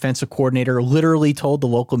 their defensive coordinator, literally told the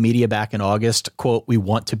local media back in August, quote, "We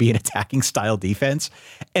want to be an attacking style defense."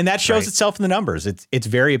 And that shows itself in the numbers. It's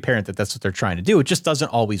very apparent that that's what they're trying to do. It just doesn't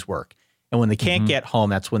always work. And when they can't get home,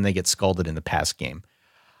 that's when they get scolded in the pass game.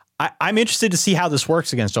 I'm interested to see how this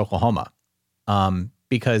works against Oklahoma,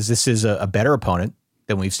 because this is a better opponent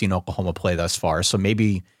than we've seen Oklahoma play thus far. So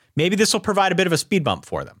maybe this will provide a bit of a speed bump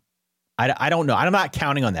for them. I don't know. I'm not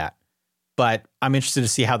counting on that, but I'm interested to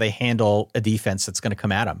see how they handle a defense that's going to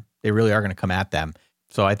come at them. They really are going to come at them.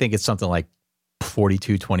 So I think it's something like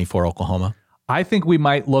 42-24 Oklahoma. I think we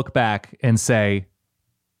might look back and say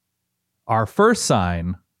our first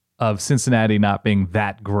sign of Cincinnati not being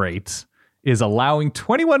that great is allowing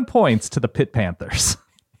 21 points to the Pitt Panthers.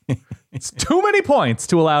 It's too many points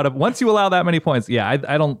to allow to. Once you allow that many points, I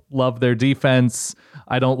don't love their defense.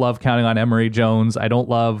 I don't love counting on Emory Jones. I don't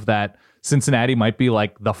love that Cincinnati might be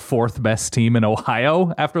like the fourth best team in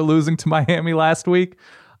Ohio after losing to Miami last week.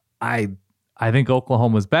 I think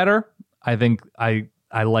Oklahoma's better. I think I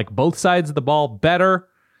like both sides of the ball better.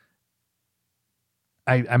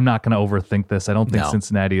 I'm not going to overthink this. I don't think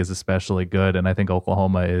Cincinnati is especially good, and I think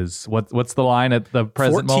Oklahoma is. What's the line at the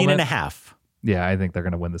present 14 moment? 14.5. Yeah, I think they're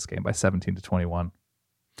going to win this game by 17-21.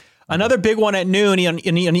 Another big one at noon on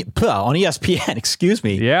ESPN, excuse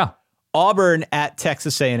me. Yeah. Auburn at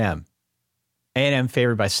Texas A&M. A&M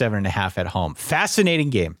favored by 7.5 at home. Fascinating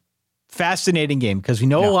game because we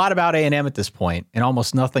know a lot about A&M at this point and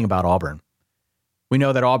almost nothing about Auburn. We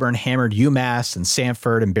know that Auburn hammered UMass and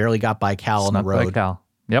Samford and barely got by Cal on the road. By Cal.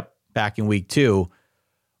 Yep. Back in week 2.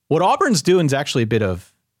 What Auburn's doing is actually a bit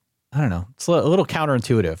of, I don't know, it's a little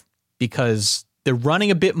counterintuitive because they're running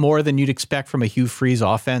a bit more than you'd expect from a Hugh Freeze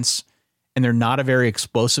offense, and they're not a very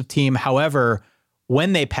explosive team. However,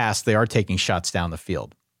 when they pass, they are taking shots down the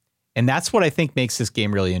field. And that's what I think makes this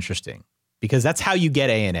game really interesting because that's how you get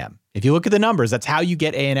A&M. If you look at the numbers, that's how you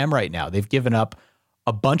get A&M right now. They've given up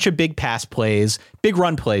a bunch of big pass plays, big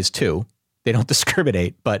run plays too. They don't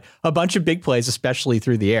discriminate, but a bunch of big plays, especially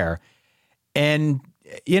through the air. And,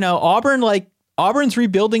 Auburn's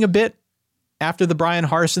rebuilding a bit after the Brian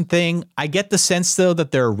Harsin thing. I get the sense, though,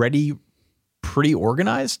 that they're already pretty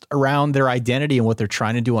organized around their identity and what they're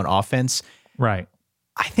trying to do on offense. Right.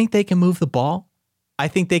 I think they can move the ball. I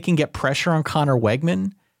think they can get pressure on Connor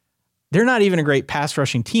Wegman. They're not even a great pass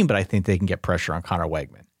rushing team, but I think they can get pressure on Connor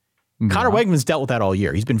Wegman. Connor Wegman's dealt with that all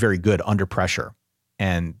year. He's been very good under pressure,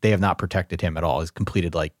 and they have not protected him at all. He's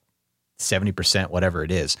completed like 70%, whatever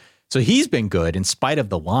it is. So he's been good in spite of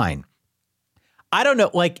the line. I don't know.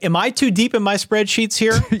 Am I too deep in my spreadsheets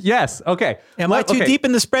here? Yes. Okay. Am I too deep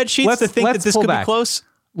in the spreadsheets to think that this could be close?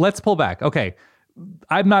 Let's pull back. Okay.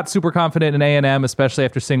 I'm not super confident in A&M, especially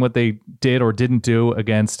after seeing what they did or didn't do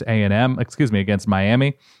against against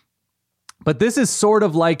Miami. But this is sort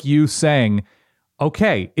of like you saying,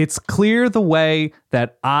 okay, it's clear the way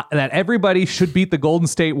that everybody should beat the Golden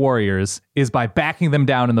State Warriors is by backing them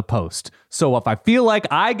down in the post. So if I feel like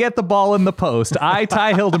I get the ball in the post, Ty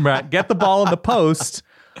Hildenbrand get the ball in the post,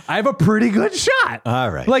 I have a pretty good shot.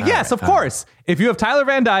 All right. Yes, of course. If you have Tyler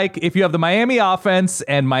Van Dyke, if you have the Miami offense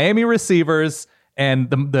and Miami receivers and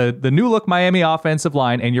the new look Miami offensive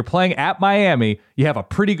line, and you're playing at Miami, you have a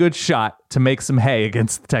pretty good shot to make some hay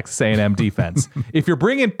against the Texas A&M defense. If you're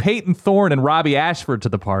bringing Peyton Thorne and Robbie Ashford to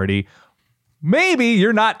the party, maybe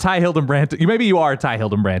you're not Ty Hildenbrand. Maybe you are Ty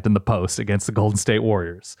Hildenbrand in the post against the Golden State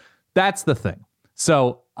Warriors. That's the thing.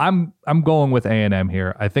 So I'm going with A&M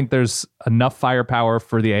here. I think there's enough firepower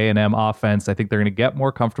for the A&M offense. I think they're going to get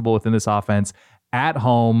more comfortable within this offense at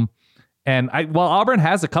home. And while Auburn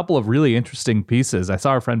has a couple of really interesting pieces, I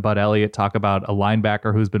saw our friend Bud Elliott talk about a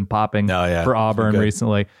linebacker who's been popping for Auburn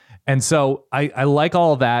recently. And so I like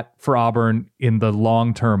all of that for Auburn in the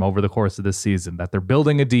long term over the course of this season, that they're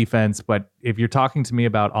building a defense. But if you're talking to me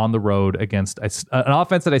about on the road against an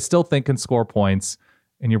offense that I still think can score points,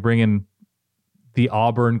 and you're bringing the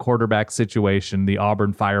Auburn quarterback situation, the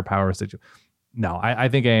Auburn firepower situation, no, I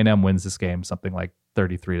think A&M wins this game something like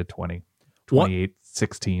 33-20,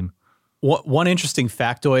 28-16. One interesting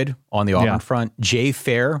factoid on the Auburn front, Jay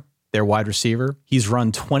Fair, their wide receiver, he's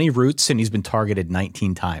run 20 routes and he's been targeted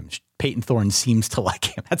 19 times. Peyton Thorne seems to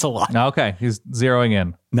like him. That's a lot. Okay, he's zeroing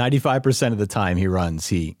in. 95% of the time he runs,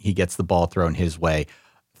 he gets the ball thrown his way.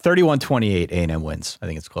 31-28, A&M wins. I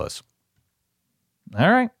think it's close. All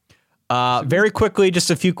right. Very quickly, just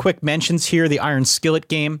a few quick mentions here. The Iron Skillet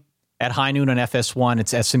game at high noon on FS1.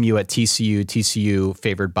 It's SMU at TCU. TCU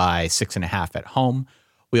favored by 6.5 at home.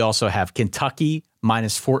 We also have Kentucky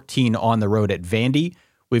 -14 on the road at Vandy.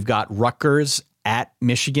 We've got Rutgers at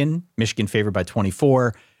Michigan. Michigan favored by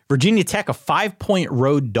 24. Virginia Tech, a 5-point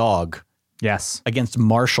road dog. Yes. Against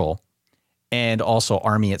Marshall. And also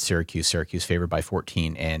Army at Syracuse. Syracuse favored by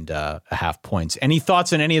 14 and a half points. Any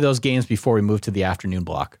thoughts on any of those games before we move to the afternoon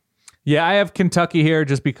block? Yeah, I have Kentucky here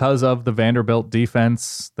just because of the Vanderbilt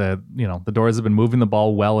defense. The Doors have been moving the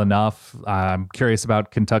ball well enough. I'm curious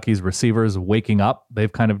about Kentucky's receivers waking up.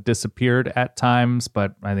 They've kind of disappeared at times,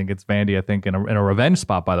 but I think it's Vandy, I think, in a revenge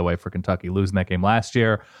spot, by the way, for Kentucky, losing that game last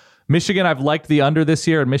year. Michigan, I've liked the under this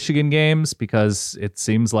year in Michigan games because it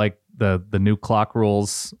seems like the new clock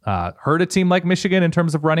rules hurt a team like Michigan in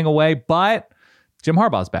terms of running away, but Jim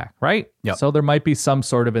Harbaugh's back, right? Yep. So there might be some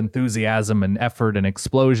sort of enthusiasm and effort and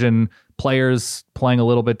explosion, players playing a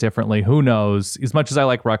little bit differently. Who knows? As much as I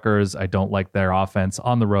like Rutgers, I don't like their offense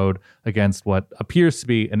on the road against what appears to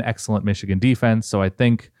be an excellent Michigan defense. So I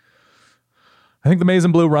think the Maize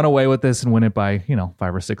and Blue run away with this and win it by,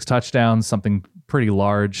 5 or 6 touchdowns, something pretty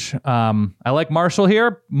large. I like Marshall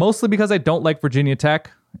here, mostly because I don't like Virginia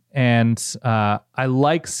Tech. And I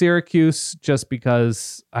like Syracuse just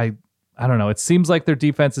because I don't know. It seems like their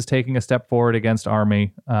defense is taking a step forward against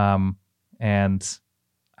Army. And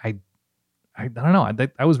I don't know.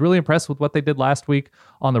 I was really impressed with what they did last week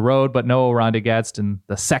on the road, but no Oronde Gadsden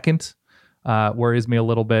the second worries me a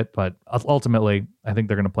little bit. But ultimately, I think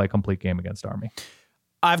they're going to play a complete game against Army.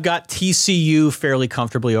 I've got TCU fairly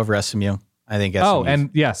comfortably over SMU. I think SMU. Oh, and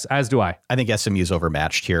yes, as do I. I think SMU is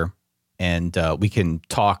overmatched here. And we can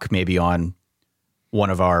talk maybe on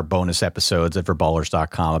one of our bonus episodes at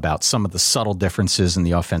forballers.com about some of the subtle differences in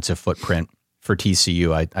the offensive footprint for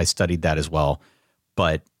TCU. I studied that as well,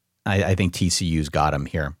 but I think TCU's got them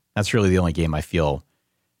here. That's really the only game I feel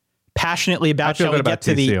passionately about. Shall we get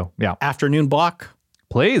to the afternoon block?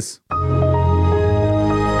 Please.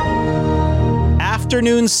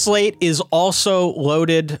 Afternoon slate is also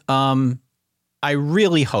loaded. I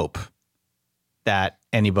really hope that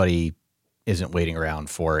anybody isn't waiting around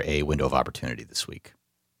for a window of opportunity this week.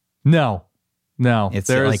 No. It's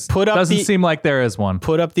like doesn't seem like there is one.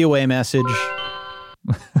 Put up the away message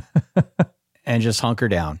and just hunker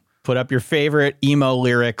down. Put up your favorite emo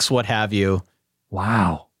lyrics, what have you.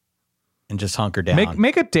 Wow. And just hunker down.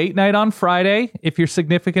 Make a date night on Friday. If your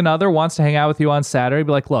significant other wants to hang out with you on Saturday,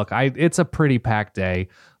 be like, look, it's a pretty packed day.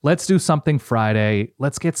 Let's do something Friday.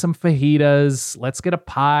 Let's get some fajitas. Let's get a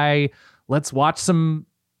pie. Let's watch some.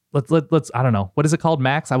 Let's I don't know. What is it called?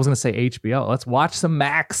 Max? I was going to say HBO. Let's watch some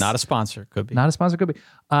Max. Not a sponsor. Could be. Not a sponsor. Could be.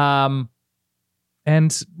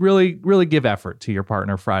 And really, really give effort to your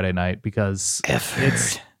partner Friday night because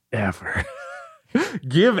it's effort.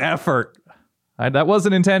 Give effort. That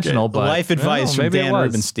wasn't intentional, but life advice from Dan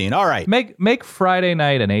Rubenstein. All right. Make Friday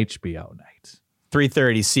night an HBO night.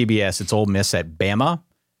 3:30 CBS. It's Ole Miss at Bama.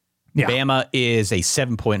 Yeah. Bama is a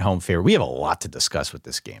 7-point home favorite. We have a lot to discuss with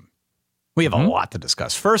this game. We have a lot to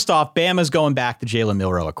discuss. First off, Bama's going back to Jalen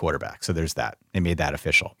Milroe at quarterback. So there's that. They made that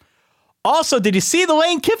official. Also, did you see the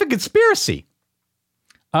Lane Kiffin conspiracy?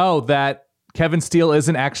 Oh, that Kevin Steele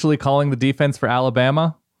isn't actually calling the defense for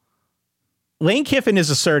Alabama? Lane Kiffin is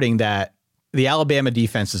asserting that the Alabama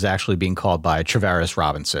defense is actually being called by Travaris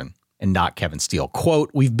Robinson and not Kevin Steele. Quote,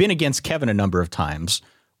 we've been against Kevin a number of times,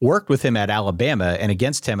 worked with him at Alabama and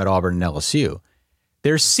against him at Auburn and LSU.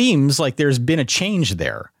 There seems like there's been a change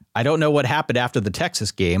there. I don't know what happened after the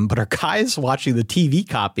Texas game, but our guys watching the TV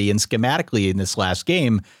copy and schematically in this last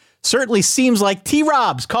game certainly seems like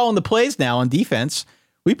T-Rob's calling the plays now on defense.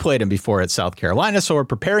 We played him before at South Carolina, so we're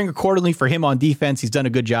preparing accordingly for him on defense. He's done a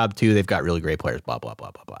good job, too. They've got really great players, blah, blah,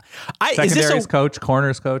 blah, blah, blah. Secondaries coach,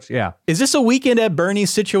 corners coach, yeah. Is this a weekend at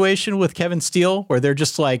Bernie's situation with Kevin Steele where they're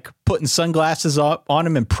just like putting sunglasses on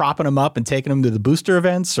him and propping him up and taking him to the booster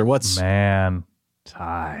events, or what's... Man,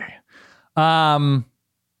 Ty.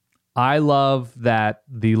 I love that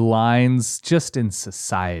the lines just in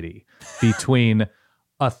society between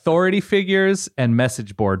authority figures and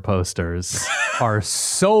message board posters are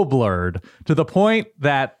so blurred to the point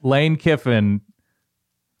that Lane Kiffin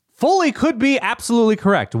fully could be absolutely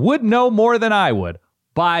correct, would know more than I would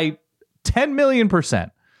by 10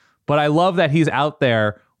 million%. But I love that he's out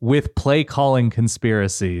there with play calling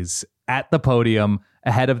conspiracies at the podium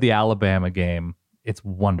ahead of the Alabama game. It's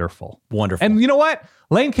wonderful. Wonderful. And you know what?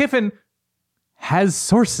 Lane Kiffin has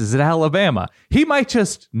sources at Alabama. He might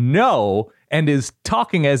just know and is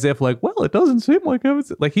talking as if like, well, it doesn't seem like Kevin.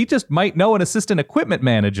 Like he just might know an assistant equipment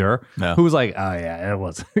manager who's like, oh yeah, it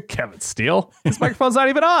was Kevin Steele. His microphone's not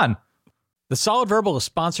even on. The Solid Verbal is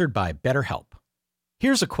sponsored by BetterHelp.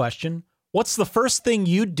 Here's a question. What's the first thing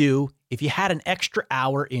you'd do if you had an extra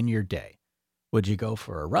hour in your day? Would you go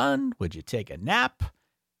for a run? Would you take a nap?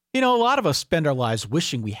 You know, a lot of us spend our lives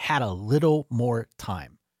wishing we had a little more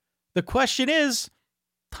time. The question is,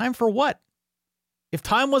 time for what? If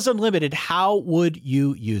time was unlimited, how would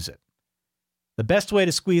you use it? The best way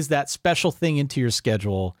to squeeze that special thing into your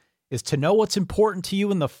schedule is to know what's important to you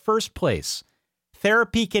in the first place.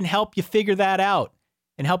 Therapy can help you figure that out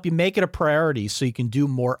and help you make it a priority so you can do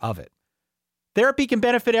more of it. Therapy can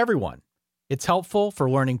benefit everyone. It's helpful for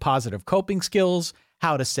learning positive coping skills,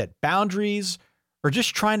 how to set boundaries, or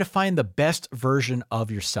just trying to find the best version of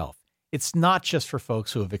yourself. It's not just for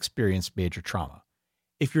folks who have experienced major trauma.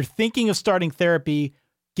 If you're thinking of starting therapy,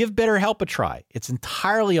 give BetterHelp a try. It's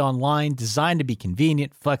entirely online, designed to be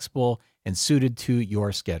convenient, flexible, and suited to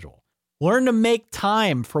your schedule. Learn to make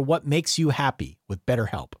time for what makes you happy with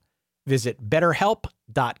BetterHelp. Visit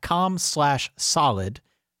BetterHelp.com/solid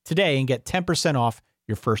today and get 10% off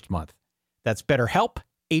your first month. That's BetterHelp,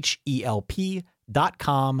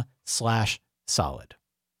 HELP.com/solid.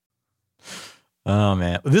 Oh,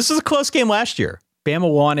 man. This is a close game last year.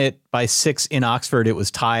 Bama won it by 6 in Oxford. It was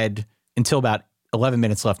tied until about 11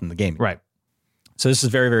 minutes left in the game. Right. So this is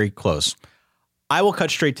very, very close. I will cut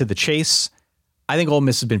straight to the chase. I think Ole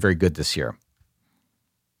Miss has been very good this year.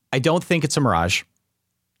 I don't think it's a mirage.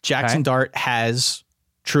 Jackson Dart has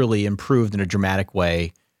truly improved in a dramatic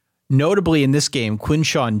way. Notably in this game,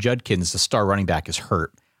 Quinshawn Judkins, the star running back, is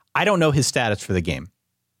hurt. I don't know his status for the game.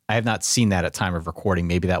 I have not seen that at time of recording.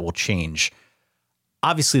 Maybe that will change.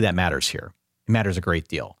 Obviously, that matters here. It matters a great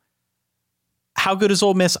deal. How good is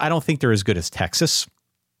Ole Miss? I don't think they're as good as Texas,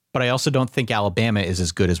 but I also don't think Alabama is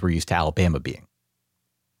as good as we're used to Alabama being.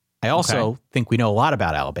 I also think we know a lot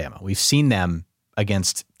about Alabama. We've seen them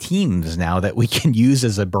against teams now that we can use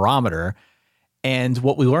as a barometer. And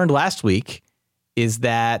what we learned last week is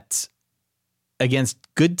that against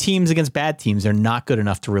good teams, against bad teams, they're not good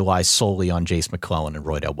enough to rely solely on Jace McClellan and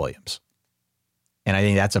Roydell Williams. And I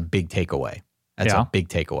think that's a big takeaway. That's a big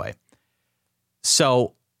takeaway.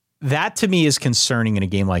 So that to me is concerning in a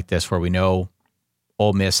game like this where we know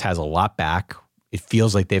Ole Miss has a lot back. It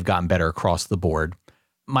feels like they've gotten better across the board.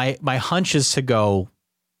 My hunch is to go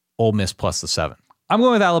Ole Miss plus the 7. I'm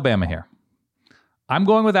going with Alabama here. I'm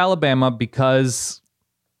going with Alabama because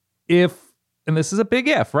and this is a big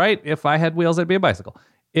if, right? If I had wheels, I'd be a bicycle.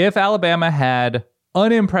 If Alabama had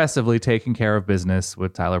unimpressively taken care of business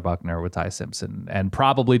with Tyler Buckner, with Ty Simpson, and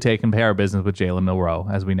probably taken care of business with Jalen Milroe,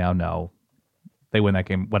 as we now know, they win that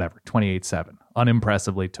game, 28-7.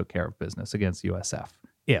 Unimpressively took care of business against USF.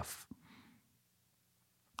 If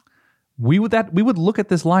we would look at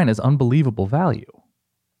this line as unbelievable value.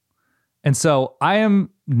 And so I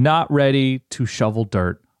am not ready to shovel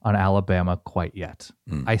dirt on Alabama quite yet.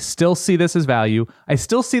 I still see this as value. I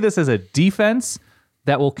still see this as a defense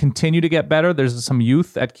that will continue to get better. There's some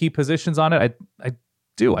youth at key positions on it. I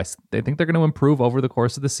think they're going to improve over the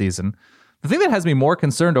course of the season. The thing that has me more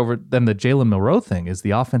concerned over than the Jalen Milroe thing is the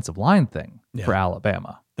offensive line thing for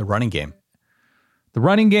Alabama. The running game. The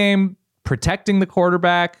running game, protecting the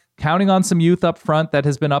quarterback, counting on some youth up front that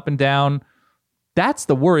has been up and down. That's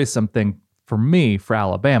the worrisome thing for me for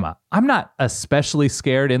Alabama. I'm not especially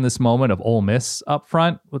scared in this moment of Ole Miss up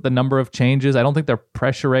front with the number of changes. I don't think their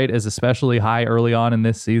pressure rate is especially high early on in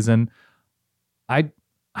this season. I'm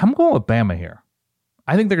going with Bama here.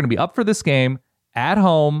 I think they're going to be up for this game at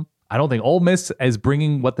home. I don't think Ole Miss is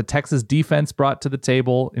bringing what the Texas defense brought to the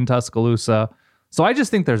table in Tuscaloosa. So I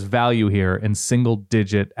just think there's value here in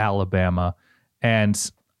single-digit Alabama.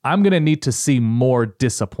 And I'm going to need to see more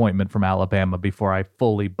disappointment from Alabama before I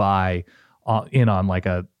fully buy in on like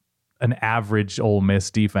an average Ole Miss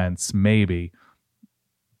defense maybe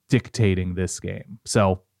dictating this game.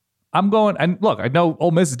 So I'm going, and look, I know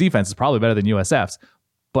Ole Miss's defense is probably better than USF's,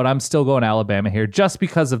 but I'm still going Alabama here just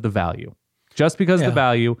because of the value. Just because of the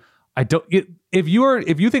value. If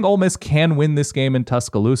you think Ole Miss can win this game in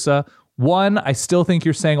Tuscaloosa, one, I still think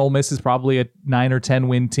you're saying Ole Miss is probably a 9 or 10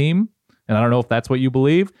 win team. And I don't know if that's what you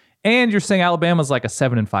believe. And you're saying Alabama's like a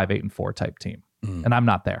 7-5, 8-4 type team. And I'm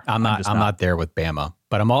not there. I'm not there with Bama,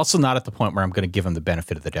 but I'm also not at the point where I'm going to give them the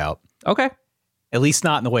benefit of the doubt. Okay. At least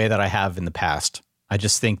not in the way that I have in the past. I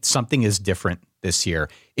just think something is different this year.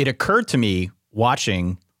 It occurred to me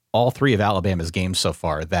watching all three of Alabama's games so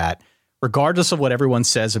far that regardless of what everyone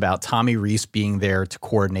says about Tommy Rees being there to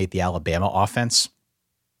coordinate the Alabama offense,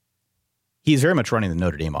 he's very much running the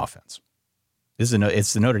Notre Dame offense. It's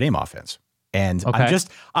the Notre Dame offense. And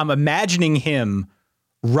I'm imagining him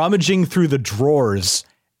rummaging through the drawers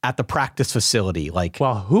at the practice facility. Like,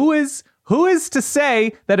 well, who is to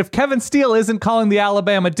say that if Kevin Steele isn't calling the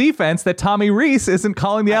Alabama defense, that Tommy Rees isn't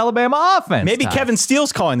calling the Alabama offense? Maybe Kevin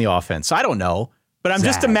Steele's calling the offense. I don't know. But I'm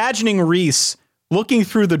just imagining Rees looking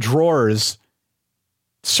through the drawers,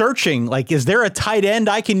 searching, like, is there a tight end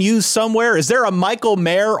I can use somewhere? Is there a Michael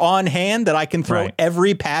Mayer on hand that I can throw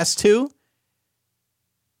every pass to?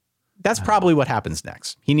 That's probably what happens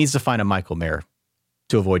next. He needs to find a Michael Mayer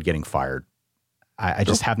to avoid getting fired. I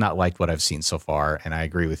just have not liked what I've seen so far, and I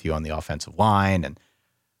agree with you on the offensive line. And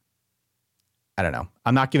I don't know.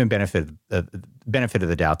 I'm not giving benefit of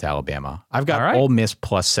the doubt to Alabama. I've got Ole Miss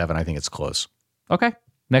 +7. I think it's close. Okay.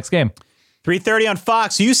 Next game. 3:30 on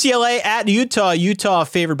Fox. UCLA at Utah. Utah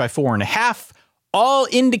favored by 4.5. All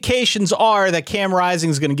indications are that Cam Rising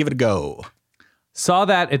is going to give it a go. Saw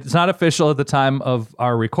that. It's not official at the time of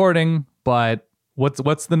our recording, but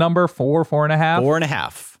what's the number? 4.5?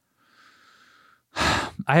 4.5.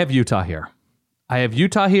 I have Utah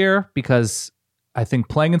here. Because I think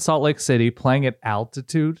playing in Salt Lake City, playing at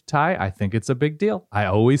altitude, Ty, I think it's a big deal. I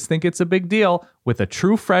always think it's a big deal with a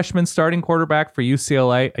true freshman starting quarterback for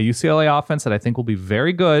UCLA, a UCLA offense that I think will be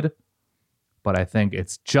very good, but I think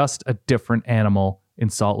it's just a different animal in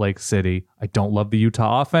Salt Lake City. I don't love the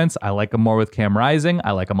Utah offense. I like them more with Cam Rising.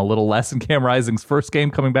 I like them a little less in Cam Rising's first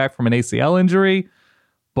game coming back from an ACL injury,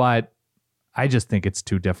 but I just think it's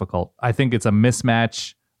too difficult. I think it's a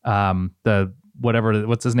mismatch.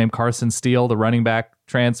 What's his name? Carson Steele, the running back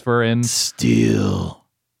transfer in. Steele.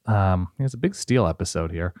 There's a big Steele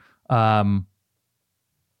episode here.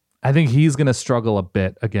 I think he's going to struggle a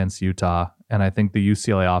bit against Utah, and I think the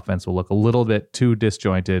UCLA offense will look a little bit too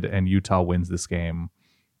disjointed, and Utah wins this game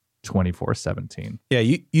 24-17. Yeah,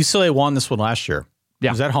 UCLA won this one last year. Yeah.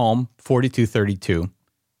 It was at home, 42-32,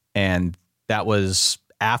 and that was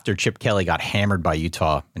after Chip Kelly got hammered by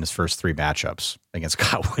Utah in his first 3 matchups against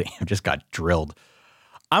Kyle Whittingham, just got drilled.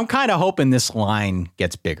 I'm kind of hoping this line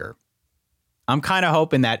gets bigger. I'm kind of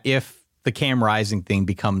hoping that if the Cam Rising thing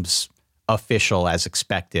becomes official as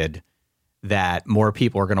expected, that more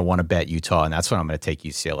people are going to want to bet Utah, and that's when I'm going to take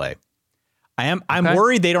UCLA. I'm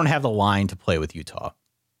worried they don't have the line to play with Utah.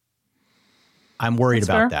 I'm worried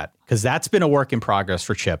about that because that's been a work in progress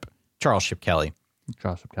for Charles Chip Kelly.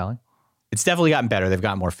 It's definitely gotten better. They've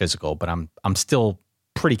gotten more physical, but I'm still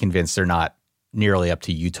pretty convinced they're not nearly up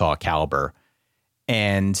to Utah caliber.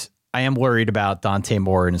 And I am worried about Dante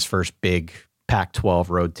Moore in his first big Pac-12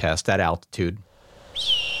 road test at altitude.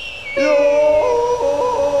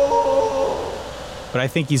 But I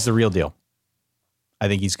think he's the real deal. I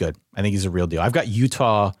think he's good. I think he's a real deal. I've got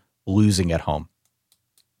Utah losing at home.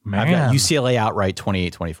 I've got UCLA outright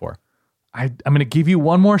 28-24. I'm going to give you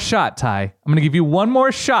one more shot, Ty. I'm going to give you one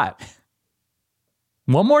more shot.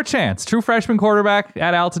 One more chance. True freshman quarterback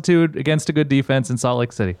at altitude against a good defense in Salt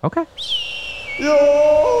Lake City. Okay.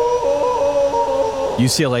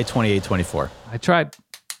 UCLA 28-24. I tried.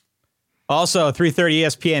 Also, 3:30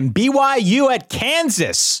 ESPN, BYU at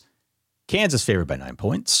Kansas. Kansas favored by 9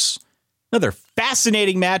 points. Another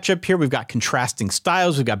fascinating matchup here. We've got contrasting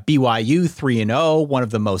styles. We've got BYU 3-0, one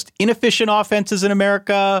of the most inefficient offenses in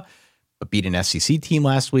America, but beat an SEC team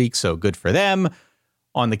last week, so good for them.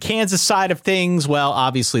 On the Kansas side of things, well,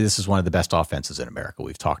 obviously this is one of the best offenses in America.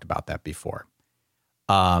 We've talked about that before.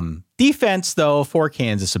 Defense, though, for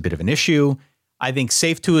Kansas, a bit of an issue. I think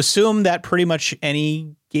safe to assume that pretty much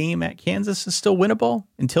any game at Kansas is still winnable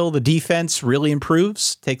until the defense really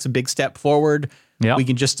improves, takes a big step forward. Yep. We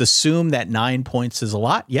can just assume that 9 points is a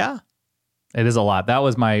lot. Yeah. It is a lot. That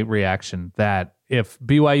was my reaction, that if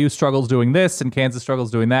BYU struggles doing this and Kansas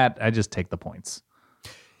struggles doing that, I just take the points.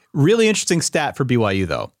 Really interesting stat for BYU,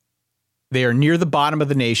 though. They are near the bottom of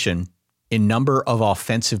the nation in number of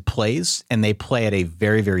offensive plays, and they play at a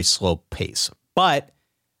very, very slow pace. But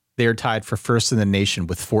they are tied for first in the nation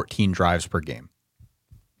with 14 drives per game,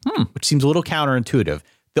 which seems a little counterintuitive.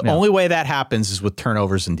 The only way that happens is with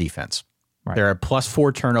turnovers and defense. Right. They're a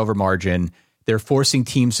 +4 turnover margin. They're forcing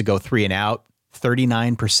teams to go 3 and out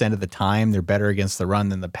 39% of the time. They're better against the run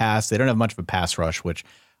than the pass. They don't have much of a pass rush, which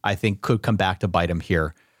I think could come back to bite them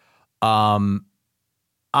here.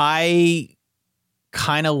 I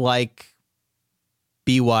kind of like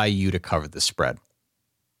BYU to cover the spread.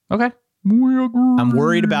 Okay. I'm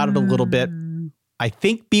worried about it a little bit. I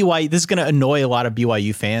think BYU, this is going to annoy a lot of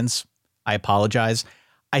BYU fans. I apologize.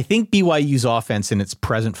 I think BYU's offense in its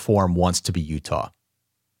present form wants to be Utah.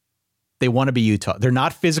 They want to be Utah. They're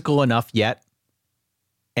not physical enough yet,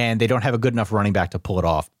 and they don't have a good enough running back to pull it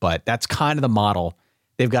off, but that's kind of the model.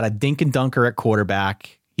 They've got a dink and dunker at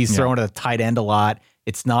quarterback. He's throwing to the tight end a lot.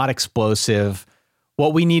 It's not explosive.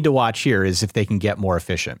 What we need to watch here is if they can get more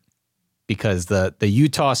efficient, because the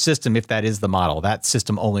Utah system, if that is the model, that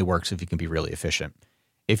system only works if you can be really efficient.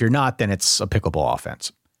 If you're not, then it's a pickable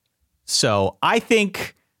offense. So I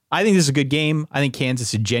think this is a good game. I think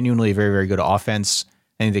Kansas is genuinely a very, very good offense.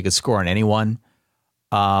 I think they could score on anyone.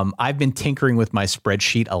 I've been tinkering with my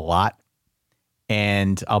spreadsheet a lot,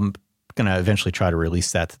 and I'm going to eventually try to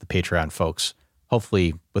release that to the Patreon folks,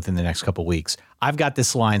 hopefully within the next couple of weeks. I've got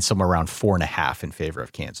this line somewhere around 4.5 in favor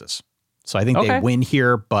of Kansas. So I think they win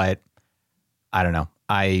here, but I don't know.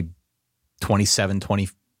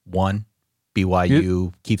 27-21,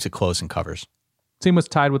 BYU keeps it close and covers. Team was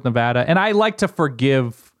tied with Nevada, and I like to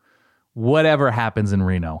forgive whatever happens in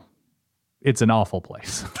Reno. It's an awful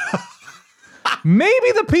place.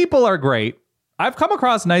 Maybe the people are great. I've come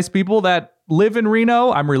across nice people that live in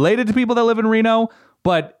Reno. I'm related to people that live in Reno,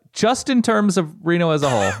 but just in terms of Reno as a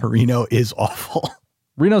whole, Reno is awful.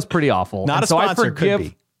 Reno's pretty awful. Not a sponsor.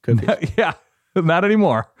 Could be. Yeah, not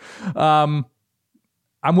anymore.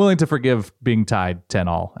 I'm willing to forgive being tied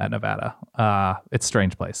 10-all at Nevada. It's a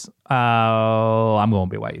strange place. I'm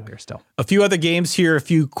going BYU here still. A few other games here, a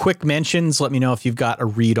few quick mentions. Let me know if you've got a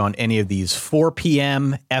read on any of these. 4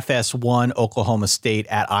 p.m. FS1, Oklahoma State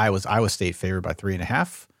at Iowa. Iowa State favored by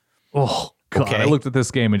 3.5. Oh, God. Okay. I looked at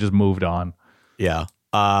this game and just moved on. Yeah.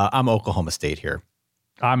 I'm Oklahoma State here.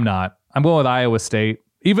 I'm not. I'm going with Iowa State.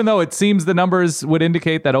 Even though it seems the numbers would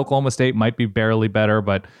indicate that Oklahoma State might be barely better,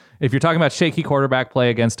 but if you're talking about shaky quarterback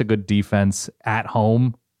play against a good defense at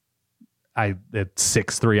home, it's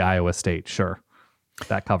 6-3 Iowa State. Sure.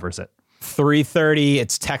 That covers it. 3:30.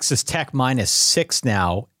 It's Texas Tech -6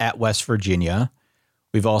 now at West Virginia.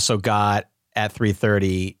 We've also got at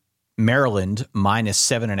 3:30 Maryland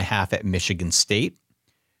 -7.5 at Michigan State.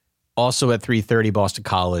 Also at 3:30 Boston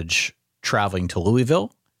College traveling to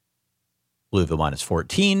Louisville. Louisville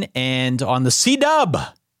 -14. And on the C-Dub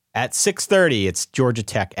at 6:30, it's Georgia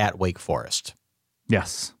Tech at Wake Forest.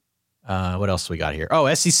 Yes. What else we got here?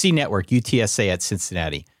 Oh, SEC Network, UTSA at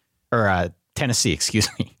Cincinnati. Or Tennessee, excuse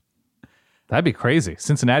me. That'd be crazy.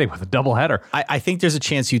 Cincinnati with a doubleheader. I think there's a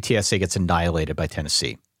chance UTSA gets annihilated by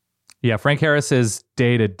Tennessee. Yeah, Frank Harris is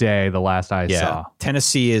day-to-day, the last I saw.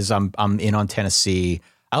 Tennessee is, I'm in on Tennessee.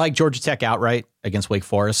 I like Georgia Tech outright against Wake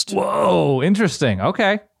Forest. Whoa, interesting.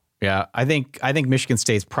 Okay. Yeah, I think Michigan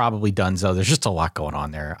State's probably done so. There's just a lot going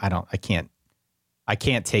on there. I can't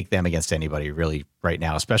take them against anybody really right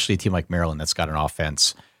now, especially a team like Maryland that's got an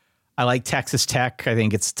offense. I like Texas Tech. I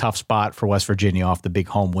think it's a tough spot for West Virginia off the big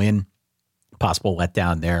home win. Possible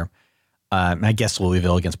letdown there. And I guess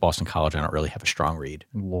Louisville against Boston College, I don't really have a strong read.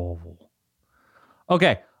 Louisville.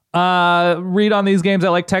 Okay. Read on these games. I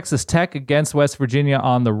like Texas Tech against West Virginia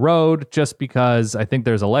on the road, just because I think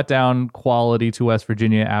there's a letdown quality to West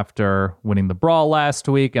Virginia after winning the brawl last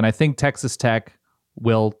week. And I think Texas Tech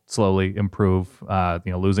will slowly improve,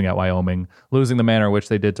 losing at Wyoming, losing the manner in which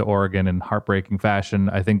they did to Oregon in heartbreaking fashion.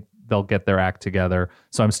 I think they'll get their act together.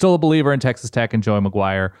 So I'm still a believer in Texas Tech and Joey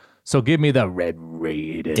McGuire. So give me the Red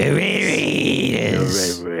Raiders. The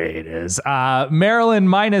Red Raiders. Maryland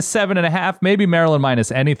 -7.5. Maybe Maryland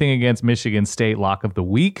minus anything against Michigan State. Lock of the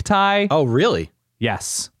week, Ty. Oh, really?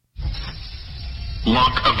 Yes.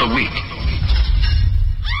 Lock of the week.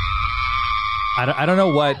 I don't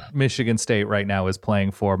know what Michigan State right now is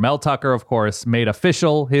playing for. Mel Tucker, of course, made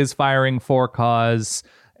official his firing for cause.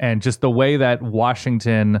 And just the way that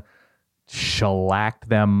Washington shellacked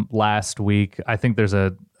them last week, I think there's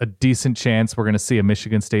a decent chance we're going to see a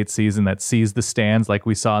Michigan State season that sees the stands like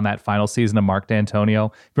we saw in that final season of Mark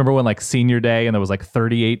D'Antonio. Remember when senior day and there was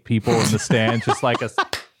 38 people in the stands, just like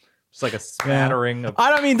a smattering of... I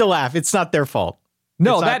don't mean to laugh. It's not their fault.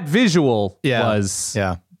 No, that visual was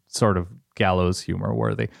sort of gallows humor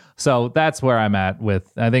worthy. So that's where I'm at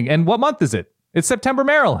with, I think. And what month is it? It's September,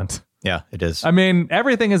 Maryland. Yeah, it is. I mean,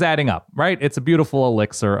 everything is adding up, right? It's a beautiful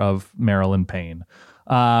elixir of Maryland pain.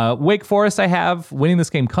 Wake Forest, I have winning this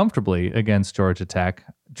game comfortably against Georgia Tech.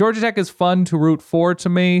 Georgia Tech is fun to root for to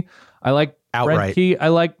me. I like outright. Key.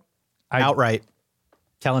 Outright.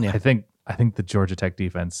 Telling you. I think the Georgia Tech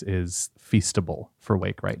defense is feastable for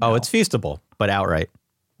Wake right now. Oh, it's feastable, but outright.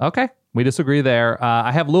 Okay. We disagree there.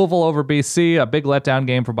 I have Louisville over BC, a big letdown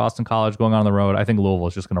game for Boston College going on the road. I think Louisville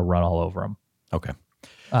is just going to run all over them. Okay.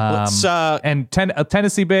 And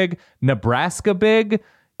Tennessee big, Nebraska big,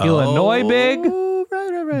 Illinois big,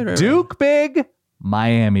 right. Duke big,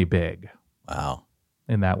 Miami big. Wow.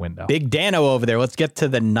 In that window. Big Dano over there. Let's get to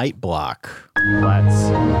the night block. Let's.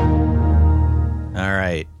 All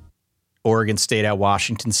right. Oregon State at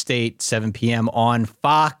Washington State, 7 p.m. on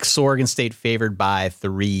Fox. Oregon State favored by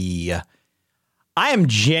 3. I am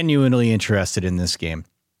genuinely interested in this game.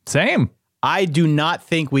 Same. I do not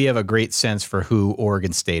think we have a great sense for who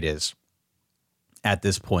Oregon State is at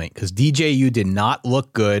this point because DJU did not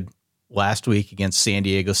look good last week against San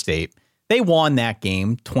Diego State. They won that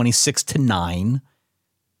game 26-9.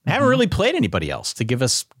 Haven't really played anybody else to give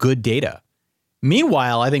us good data.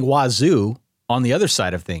 Meanwhile, I think Wazoo on the other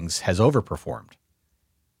side of things has overperformed.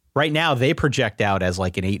 Right now, they project out as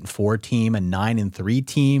like an 8-4 team, a 9-3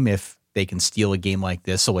 team if they can steal a game like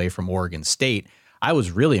this away from Oregon State. I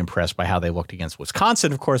was really impressed by how they looked against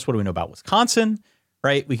Wisconsin. Of course, what do we know about Wisconsin?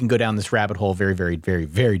 Right? We can go down this rabbit hole very, very, very,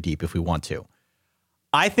 very deep if we want to.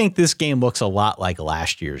 I think this game looks a lot like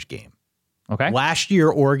last year's game. Okay. Last year,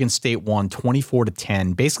 Oregon State won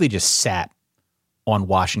 24-10, basically just sat on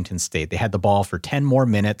Washington State. They had the ball for 10 more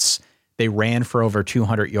minutes. They ran for over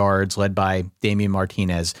 200 yards, led by Damian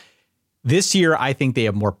Martinez. This year, I think they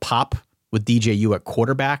have more pop with DJU at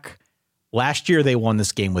quarterback. Last year, they won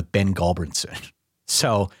this game with Ben Gulbranson.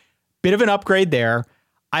 So, bit of an upgrade there.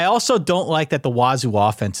 I also don't like that the Wazoo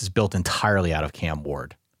offense is built entirely out of Cam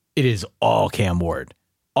Ward. It is all Cam Ward.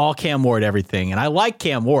 All Cam Ward, everything. And I like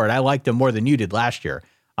Cam Ward. I liked him more than you did last year.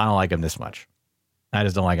 I don't like him this much. I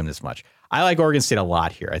just don't like him this much. I like Oregon State a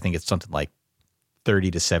lot here. I think it's something like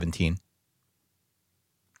 30-17.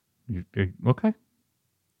 Okay.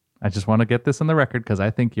 I just want to get this on the record because I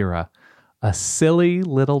think you're a silly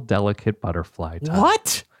little delicate butterfly. Tom.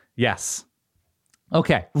 What? Yes.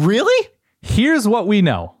 Okay. Really? Here's what we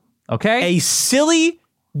know. Okay. A silly,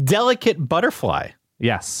 delicate butterfly.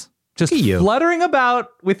 Yes. Just fluttering about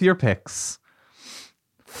with your picks,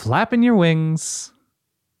 flapping your wings.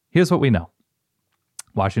 Here's what we know.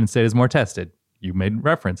 Washington State is more tested. You made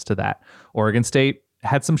reference to that. Oregon State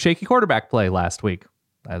had some shaky quarterback play last week,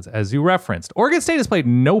 as you referenced. Oregon State has played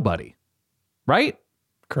nobody, right?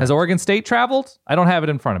 Correct. Has Oregon State traveled? I don't have it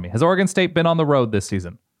in front of me. Has Oregon State been on the road this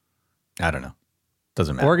season? I don't know.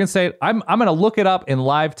 Doesn't matter. Oregon State, I'm going to look it up in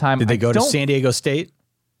live time. Did they go to San Diego State?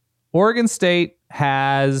 Oregon State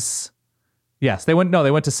has, yes, they went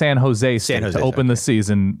to San Jose State to open the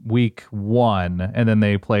season week 1, and then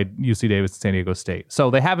they played UC Davis and San Diego State. So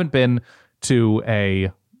they haven't been to a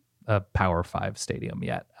Power 5 stadium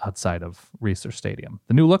yet outside of Reser Stadium.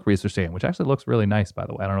 The new look Reser Stadium, which actually looks really nice, by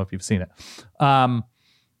the way. I don't know if you've seen it.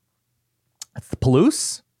 It's the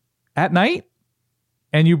Palouse at night,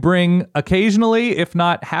 and you bring occasionally, if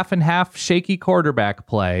not half and half, shaky quarterback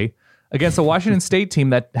play against a Washington State team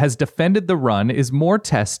that has defended the run, is more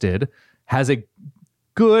tested, has a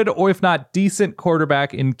good or if not decent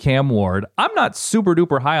quarterback in Cam Ward. I'm not super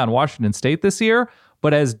duper high on Washington State this year,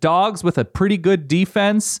 but as dogs with a pretty good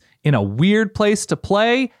defense in a weird place to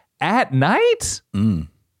play at night,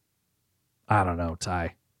 I don't know,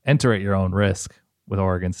 Ty. Enter at your own risk with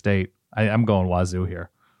Oregon State. I'm going Wazoo here.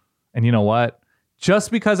 And you know what?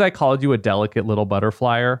 Just because I called you a delicate little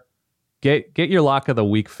butterflyer, get your lock of the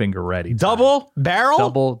week finger ready. Ty. Double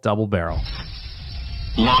barrel? Double barrel.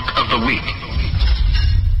 Lock of the week.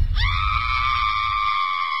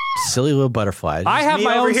 Silly little butterfly. I have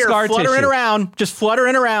my own scar tissue. Just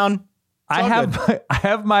fluttering around. I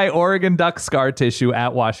have my Oregon Duck scar tissue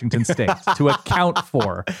at Washington State to account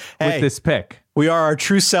for with this pick. We are our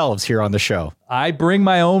true selves here on the show. I bring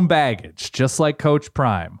my own baggage, just like Coach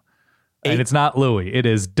Prime. And it's not Louis. It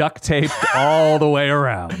is duct taped all the way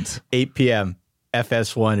around. 8 p.m.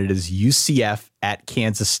 FS1. It is UCF at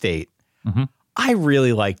Kansas State. Mm-hmm. I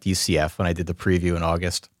really liked UCF when I did the preview in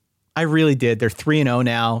August. I really did. They're 3-0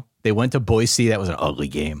 now. They went to Boise. That was an ugly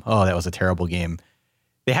game. Oh, that was a terrible game.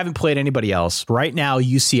 They haven't played anybody else. Right now,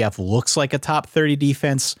 UCF looks like a top 30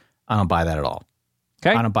 defense. I don't buy that at all.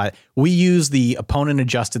 Okay. I don't buy it. We use the opponent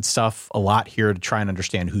adjusted stuff a lot here to try and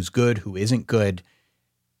understand who's good, who isn't good.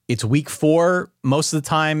 It's week 4. Most of the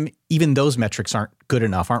time, even those metrics aren't good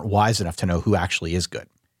enough, aren't wise enough to know who actually is good.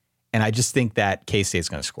 And I just think that K-State's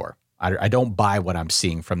going to score. I don't buy what I'm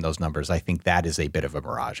seeing from those numbers. I think that is a bit of a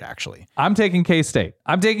mirage, actually. I'm taking K-State.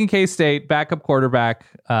 Backup quarterback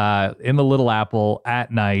in the Little Apple at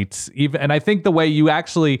night. And I think the way you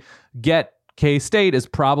actually get K-State is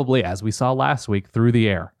probably, as we saw last week, through the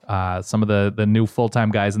air. Some of the new full-time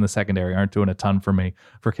guys in the secondary aren't doing a ton for me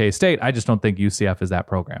for K-State. I just don't think UCF is that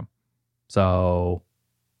program. So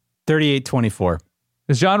 38-24.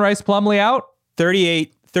 Is John Rice Plumlee out?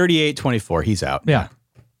 38-24. He's out. Yeah.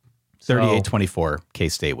 38-24.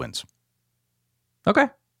 K-State wins. Okay.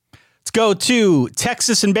 Let's go to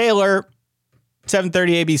Texas and Baylor.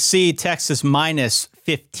 7:30 ABC, Texas minus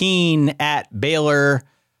 15 at Baylor.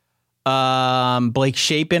 Blake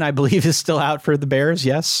Shapen, I believe, is still out for the Bears.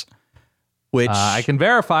 Yes. Which I can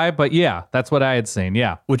verify, but yeah, that's what I had seen.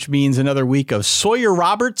 Yeah. Which means another week of Sawyer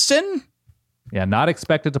Robertson. Yeah, not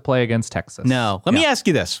expected to play against Texas. No. Let me ask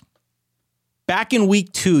you this. Back in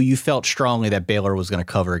week 2, you felt strongly that Baylor was going to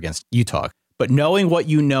cover against Utah. But knowing what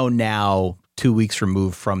you know now, 2 weeks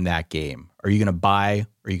removed from that game, are you going to buy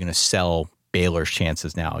or are you going to sell Baylor's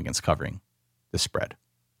chances now against covering the spread?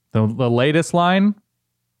 The latest line?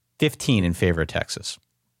 15 in favor of Texas.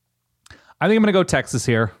 I think I'm going to go Texas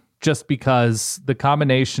here, just because the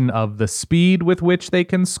combination of the speed with which they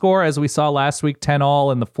can score, as we saw last week,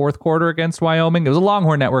 10-all in the fourth quarter against Wyoming. It was a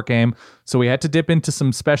Longhorn Network game, so we had to dip into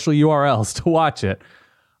some special URLs to watch it.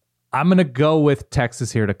 I'm going to go with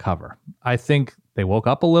Texas here to cover. I think they woke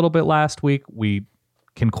up a little bit last week. We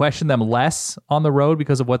can question them less on the road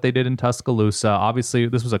because of what they did in Tuscaloosa. Obviously,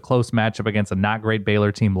 this was a close matchup against a not great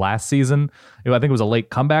Baylor team last season. I think it was a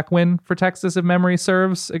late comeback win for Texas, if memory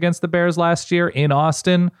serves, against the Bears last year in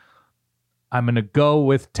Austin. I'm going to go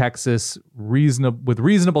with Texas with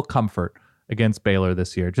reasonable comfort against Baylor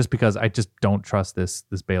this year, just because I just don't trust this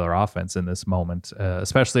Baylor offense in this moment,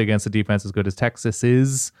 especially against a defense as good as Texas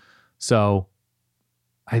is. So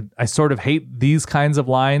I sort of hate these kinds of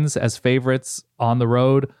lines as favorites on the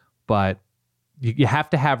road, but you have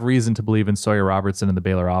to have reason to believe in Sawyer Robertson and the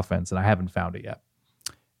Baylor offense, and I haven't found it yet.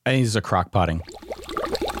 I think this is a crock potting.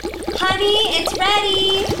 Honey, it's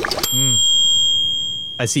ready.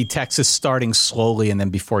 I see Texas starting slowly, and then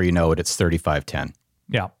before you know it, it's 35-10.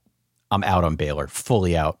 Yeah. I'm out on Baylor,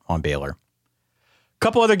 fully out on Baylor.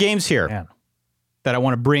 Couple other games here that I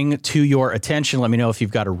want to bring to your attention. Let me know if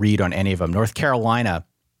you've got a read on any of them. North Carolina,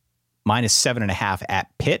 minus 7.5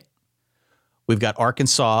 at Pitt. We've got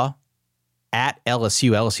Arkansas at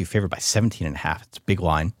LSU. LSU favored by 17.5. It's a big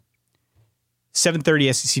line.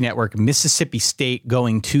 7:30 SEC Network, Mississippi State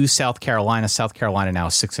going to South Carolina. South Carolina now a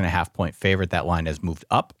 6.5 point favorite. That line has moved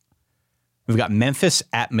up. We've got Memphis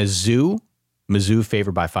at Mizzou. Mizzou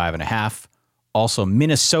favored by 5.5. Also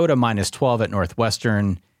Minnesota minus 12 at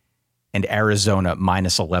Northwestern, and Arizona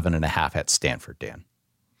minus 11.5 at Stanford, Dan.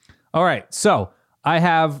 All right. So I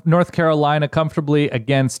have North Carolina comfortably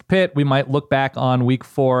against Pitt. We might look back on week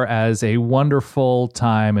 4 as a wonderful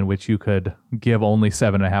time in which you could give only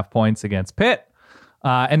 7.5 points against Pitt.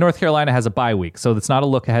 And North Carolina has a bye week, so it's not a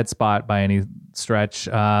look-ahead spot by any stretch.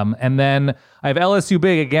 And then I have LSU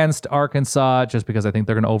big against Arkansas, just because I think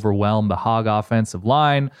they're going to overwhelm the Hog offensive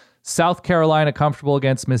line. South Carolina comfortable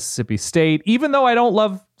against Mississippi State. Even though I don't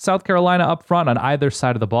love South Carolina up front on either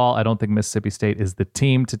side of the ball, I don't think Mississippi State is the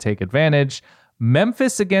team to take advantage.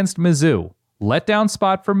 Memphis against Mizzou. Letdown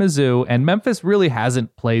spot for Mizzou, and Memphis really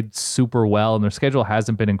hasn't played super well, and their schedule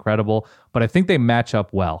hasn't been incredible, but I think they match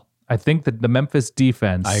up well. I think that the Memphis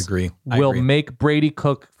defense will make Brady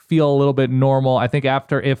Cook feel a little bit normal. I think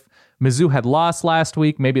if Mizzou had lost last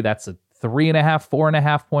week, maybe that's a 3.5,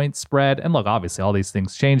 4.5 point spread. And look, obviously all these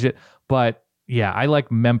things change it, but yeah, I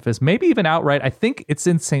like Memphis, maybe even outright. I think it's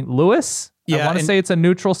in St. Louis. I want to say it's a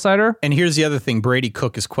neutral sider. And here's the other thing. Brady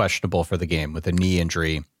Cook is questionable for the game with a knee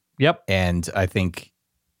injury. Yep. And I think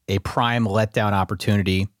a prime letdown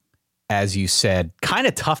opportunity, as you said, kind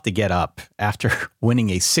of tough to get up after winning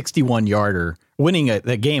a 61-yarder, winning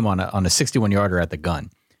the game on a 61-yarder at the gun.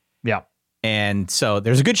 Yeah. And so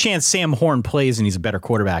there's a good chance Sam Horn plays and he's a better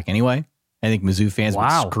quarterback anyway. I think Mizzou fans were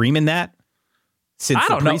screaming that. I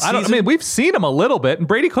don't know. I mean, we've seen him a little bit, and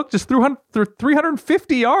Brady Cook just threw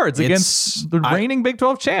 350 yards against the reigning Big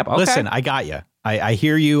 12 champ. Okay. Listen, I got you. I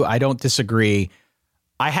hear you. I don't disagree.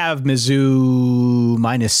 I have Mizzou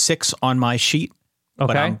minus 6 on my sheet,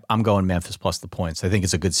 but I'm going Memphis plus the points. I think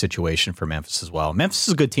it's a good situation for Memphis as well. Memphis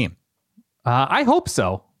is a good team. I hope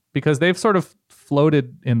so, because they've sort of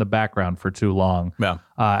floated in the background for too long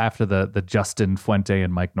after the Justin Fuente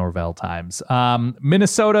and Mike Norvell times.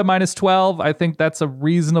 Minnesota minus 12. I think that's a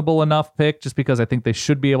reasonable enough pick, just because I think they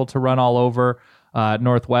should be able to run all over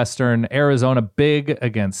Northwestern. Arizona big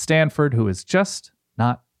against Stanford, who is just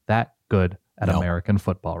not that good at American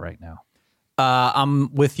football right now.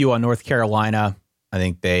 I'm with you on North Carolina. I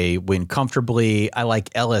think they win comfortably. I like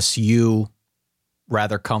LSU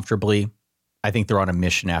rather comfortably. I think they're on a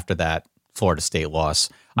mission after that Florida State loss.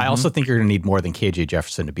 I also think you're going to need more than KJ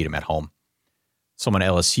Jefferson to beat him at home. So I'm on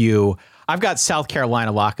LSU. I've got South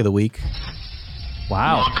Carolina lock of the week.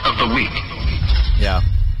 Wow. Lock of the week. Yeah.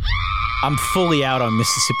 I'm fully out on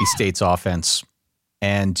Mississippi State's offense.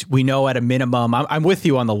 And we know at a minimum, I'm with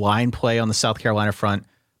you on the line play on the South Carolina front,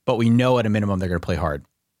 but we know at a minimum they're going to play hard.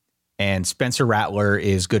 And Spencer Rattler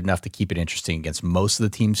is good enough to keep it interesting against most of the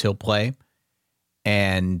teams he'll play.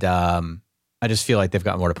 And I just feel like they've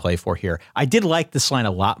got more to play for here. I did like this line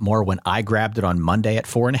a lot more when I grabbed it on Monday at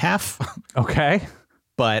 4.5. Okay.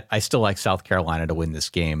 But I still like South Carolina to win this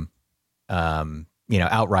game,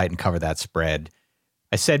 outright and cover that spread.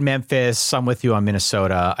 I said Memphis. I'm with you on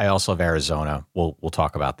Minnesota. I also have Arizona. We'll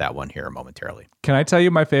talk about that one here momentarily. Can I tell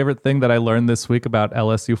you my favorite thing that I learned this week about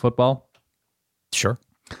LSU football? Sure.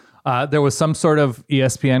 There was some sort of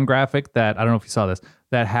ESPN graphic that, I don't know if you saw this,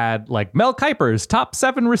 that had like Mel Kiper's top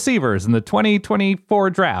 7 receivers in the 2024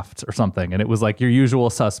 draft or something. And it was like your usual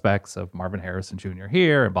suspects of Marvin Harrison Jr.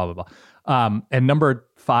 here and blah, blah, blah. And number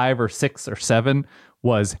 5 or 6 or 7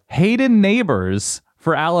 was Hayden Neighbors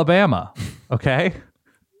for Alabama. Okay.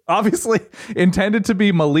 Obviously intended to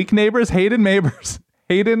be Malik Neighbors, Hayden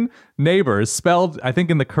Neighbors, spelled, I think,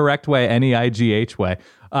 in the correct way, Neigh way.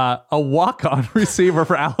 A walk-on receiver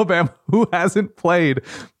for Alabama who hasn't played.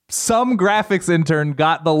 Some graphics intern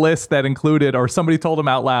got the list that included, or somebody told him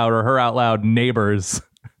out loud or her out loud, Neighbors.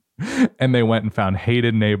 And they went and found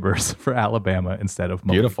Hayden Neighbors for Alabama instead of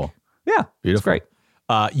Malik. Beautiful. Yeah. Beautiful. It's great.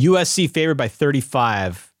 USC favored by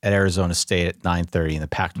 35 at Arizona State at 9:30 in the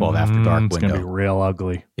Pac-12 after dark window. It's going to be real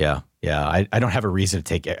ugly. Yeah. I don't have a reason to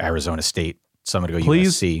take Arizona State, so I'm going to go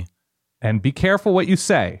Please, USC. And be careful what you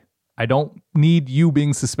say. I don't need you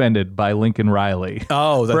being suspended by Lincoln Riley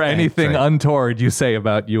for anything untoward you say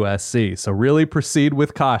about USC. So really proceed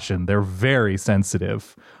with caution. They're very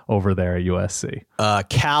sensitive over there at USC.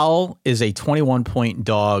 Cal is a 21-point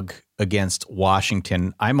dog against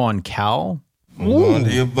Washington. I'm on Cal. Hold on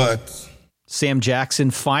to your butts. Sam Jackson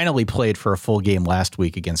finally played for a full game last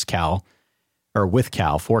week against Cal, or with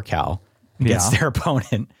Cal, for Cal, against their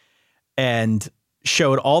opponent, and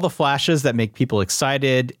showed all the flashes that make people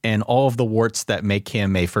excited and all of the warts that make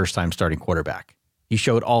him a first-time starting quarterback. He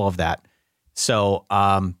showed all of that. So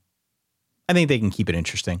I think they can keep it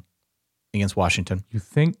interesting against Washington. You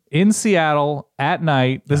think in Seattle at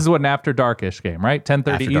night, this is what an after darkish game, right?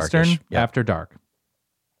 10:30 Eastern, after dark.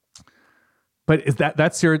 But is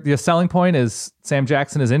that's your selling point is Sam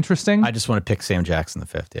Jackson is interesting? I just want to pick Sam Jackson the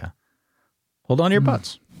 5th, yeah. Hold on to your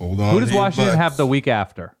butts. Hold on. Who does Washington have the week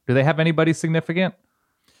after? Do they have anybody significant?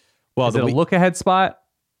 Well, is it a look-ahead spot?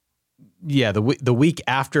 Yeah, the week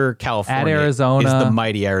after California at Arizona is the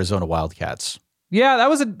mighty Arizona Wildcats. Yeah, that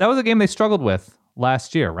was a game they struggled with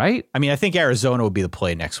last year, right? I mean, I think Arizona would be the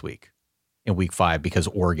play next week in week 5 because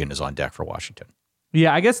Oregon is on deck for Washington.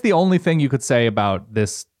 Yeah, I guess the only thing you could say about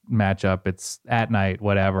this matchup, it's at night,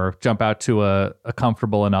 whatever, jump out to a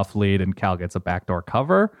comfortable enough lead and Cal gets a backdoor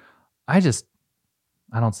cover. I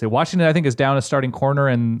don't see Washington. I think is down a starting corner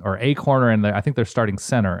or a corner, and I think they're starting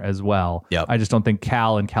center as well. Yep. I just don't think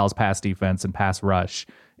Cal and Cal's pass defense and pass rush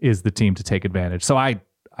is the team to take advantage. So I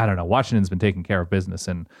don't know. Washington's been taking care of business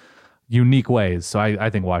in unique ways. So I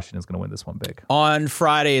think Washington's going to win this one big. On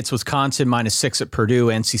Friday, it's Wisconsin -6 at Purdue,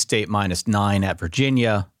 NC State -9 at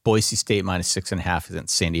Virginia, Boise State -6.5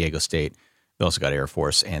 against San Diego State. We also got Air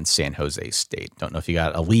Force and San Jose State. Don't know if you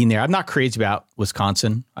got a lean there. I'm not crazy about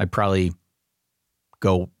Wisconsin. I'd probably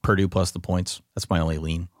go Purdue plus the points. That's my only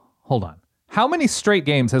lean. Hold on. How many straight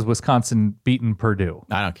games has Wisconsin beaten Purdue?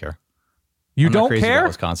 I don't care. You I'm don't not crazy care? about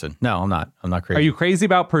Wisconsin. No, I'm not. I'm not crazy. Are you crazy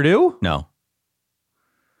about Purdue? No.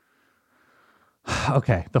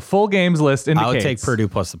 Okay. The full games list indicates I would take Purdue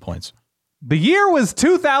plus the points. The year was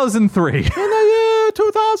 2003. In the year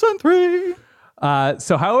 2003.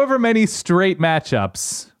 So however many straight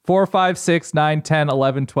matchups, 4, 5, 6, 9, 10,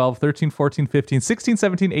 11, 12, 13, 14, 15, 16,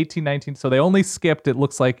 17, 18, 19. So they only skipped, it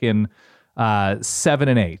looks like, in 7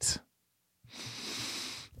 and 8.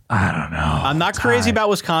 I don't know. I'm not crazy about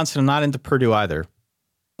Wisconsin. I'm not into Purdue either.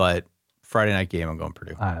 But Friday night game, I'm going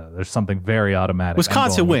Purdue. I don't know. There's something very automatic.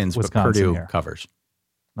 Wisconsin wins, Wisconsin but Purdue here. covers.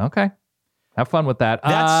 Okay. Have fun with that.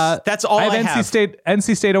 That's all I have.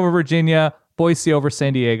 NC State over Virginia, Boise over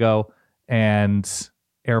San Diego, and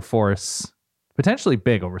Air Force potentially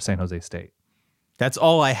big over San Jose State. That's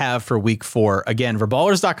all I have for week 4. Again,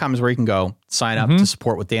 verballers.com is where you can go sign up to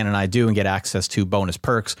support what Dan and I do and get access to bonus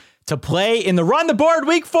perks to play in the Run the Board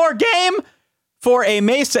week 4 game for a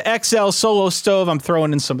Mesa XL solo stove. I'm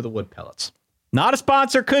throwing in some of the wood pellets. Not a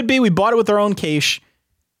sponsor, could be. We bought it with our own cash.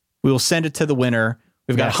 We will send it to the winner.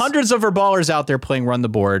 We've got hundreds of verballers out there playing Run the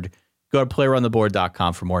Board. Go to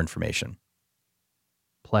playruntheboard.com for more information.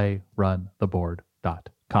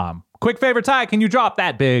 Playruntheboard.com. Quick favor, Ty, can you drop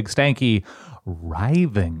that big, stanky,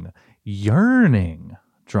 writhing, yearning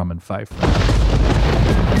drum and fife?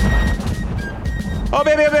 Oh,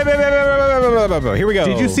 baby. Here we go.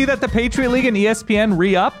 Did you see that the Patriot League and ESPN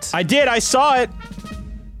re-upped? I did. I saw it.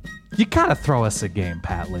 You gotta throw us a game,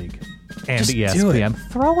 Pat League. And Just ESPN.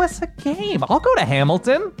 Throw us a game. I'll go to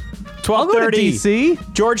Hamilton. 12:30.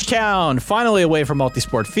 DC. Georgetown, finally away from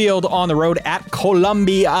Multisport Field, on the road at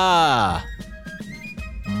Columbia.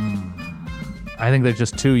 I think they're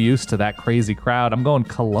just too used to that crazy crowd. I'm going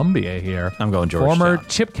Columbia here. I'm going Georgetown. Former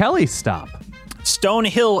Chip Kelly stop.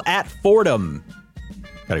 Stonehill at Fordham.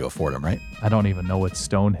 Gotta go Fordham, right? I don't even know what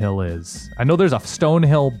Stonehill is. I know there's a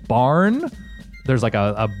Stonehill barn. There's like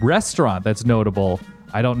a restaurant that's notable.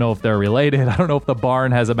 I don't know if they're related. I don't know if the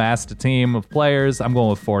barn has amassed a team of players. I'm going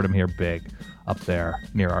with Fordham here big up there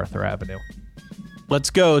near Arthur Avenue. Let's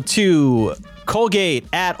go to Colgate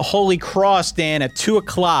at Holy Cross, Dan, at 2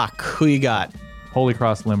 o'clock. Who you got? Holy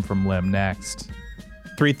Cross limb from limb next.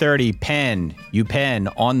 3:30, Penn.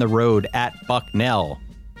 UPenn on the road at Bucknell.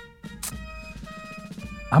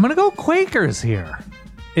 I'm going to go Quakers here.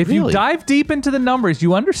 If Really? you dive deep into the numbers,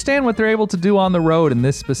 you understand what they're able to do on the road in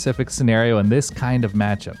this specific scenario and this kind of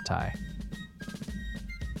matchup, Ty.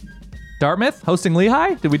 Dartmouth hosting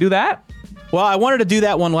Lehigh? Did we do that? Well, I wanted to do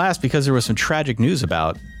that one last because there was some tragic news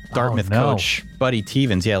about Dartmouth coach Buddy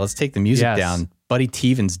Tevens. Yeah, let's take the music down. Buddy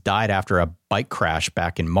Tevens died after a bike crash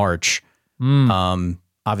back in March.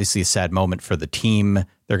 Obviously a sad moment for the team.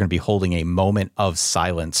 They're going to be holding a moment of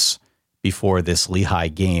silence before this Lehigh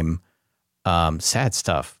game. Sad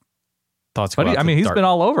stuff. Thoughts? Buddy, I mean, he's been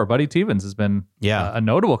all over. Buddy Tevens has been a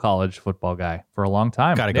notable college football guy for a long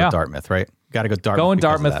time. Got to go Dartmouth, right? Got to go Dartmouth. Going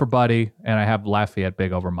Dartmouth for Buddy, and I have Lafayette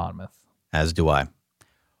big over Monmouth. As do I.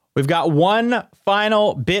 We've got one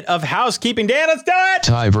final bit of housekeeping. Dan, let's do it!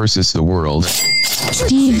 Ty versus the world.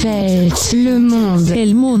 Die Welt, le monde,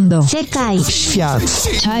 el mundo,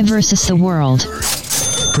 Świat. Ty versus the world.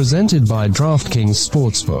 Presented by DraftKings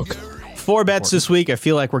Sportsbook. 4 bets this week. I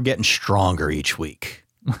feel like we're getting stronger each week.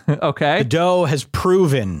 Okay. The dough has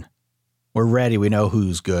proven we're ready. We know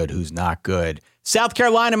who's good, who's not good. South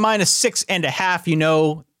Carolina -6.5. You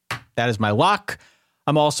know that is my lock.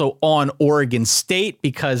 I'm also on Oregon State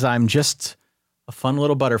because I'm just a fun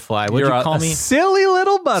little butterfly. What'd you call me? Silly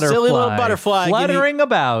little butterfly. Silly little butterfly. Fluttering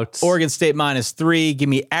about. Oregon State -3. Give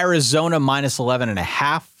me Arizona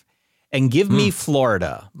 -11.5. And give me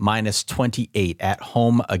Florida -28 at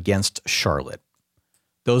home against Charlotte.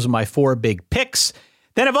 Those are my 4 big picks.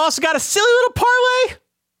 Then I've also got a silly little parlay.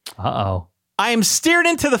 Uh-oh. I am steered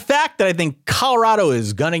into the fact that I think Colorado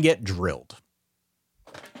is going to get drilled.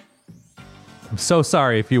 I'm so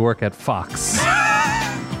sorry if you work at Fox.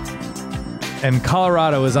 And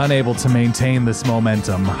Colorado is unable to maintain this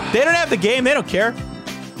momentum. They don't have the game. They don't care.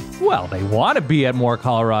 Well, they want to be at more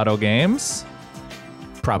Colorado games.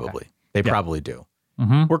 Probably. They probably do.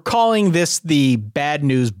 Mm-hmm. We're calling this the Bad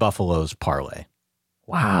News Buffaloes parlay.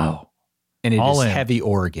 Wow. And it all is in. heavy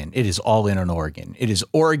Oregon. It is all in on Oregon. It is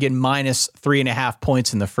Oregon -3.5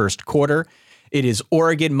 points in the first quarter. It is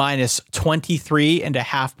Oregon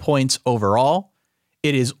 -23.5 points overall.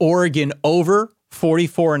 It is Oregon over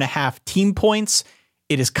 44.5 team points.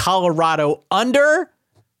 It is Colorado under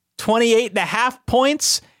 28.5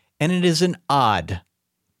 points. And it is an odd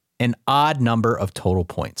number of total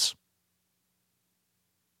points.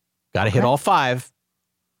 Got to hit all 5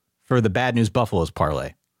 for the Bad News Buffaloes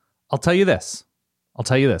parlay. I'll tell you this.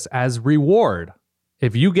 As reward,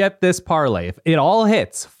 if you get this parlay, if it all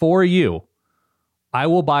hits for you, I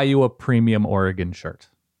will buy you a premium Oregon shirt.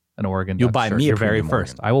 An Oregon You'll Ducks buy shirt, me a your very premium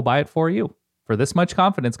first. Oregon. I will buy it for you. For this much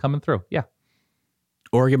confidence coming through. Yeah.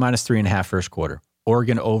 Oregon -3.5 first quarter.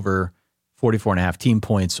 Oregon over 44.5 team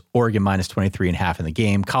points. Oregon -23.5 in the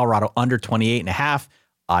game. Colorado under 28.5.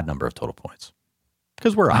 Odd number of total points.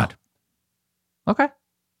 Because we're odd. Okay.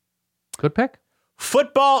 Good pick.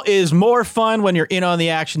 Football is more fun when you're in on the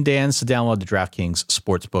action, Dan. So download the DraftKings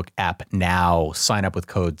Sportsbook app now. Sign up with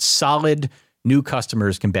code SOLID. New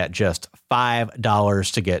customers can bet just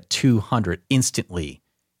 $5 to get $200 instantly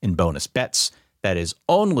in bonus bets. That is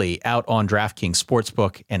only out on DraftKings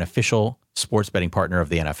Sportsbook, an official sports betting partner of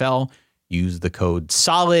the NFL. Use the code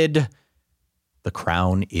SOLID. The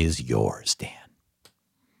crown is yours, Dan.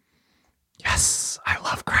 Yes, I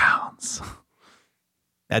love crowns.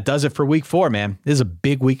 That does it for week 4, man. This is a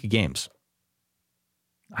big week of games.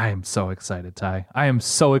 I am so excited, Ty. I am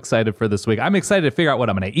so excited for this week. I'm excited to figure out what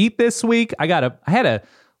I'm going to eat this week. I had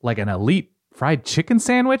an elite fried chicken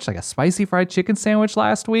sandwich, like a spicy fried chicken sandwich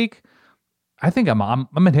last week. I think I'm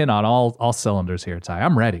hitting on all cylinders here, Ty.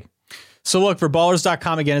 I'm ready. So look, for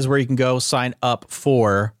ballers.com again is where you can go sign up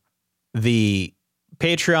for the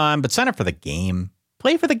Patreon, but sign up for the game.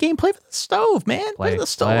 Play for the game. Play for the stove, man. Play for the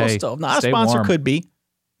stove. Not a sponsor warm. could be.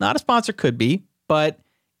 Not a sponsor could be, but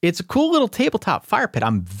it's a cool little tabletop fire pit.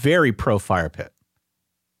 I'm very pro fire pit.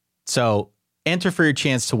 So enter for your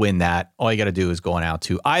chance to win that. All you got to do is go on out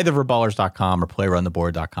to either verballers.com or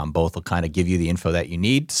playruntheboard.com. Both will kind of give you the info that you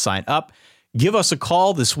need to sign up. Give us a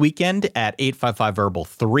call this weekend at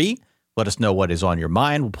 855-VERBAL-3. Let us know what is on your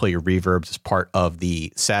mind. We'll play your reverbs as part of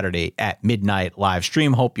the Saturday at midnight live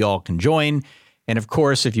stream. Hope you all can join. And of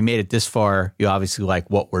course, if you made it this far, you obviously like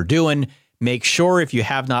what we're doing. Make sure, if you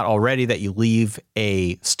have not already, that you leave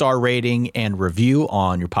a star rating and review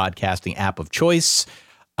on your podcasting app of choice.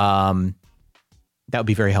 That would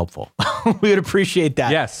be very helpful. We would appreciate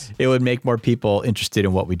that. Yes. It would make more people interested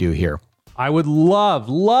in what we do here. I would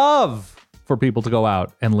love for people to go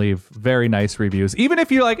out and leave very nice reviews. Even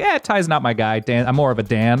if you're like, Ty's not my guy. Dan, I'm more of a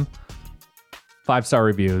Dan. 5-star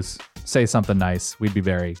reviews. Say something nice. We'd be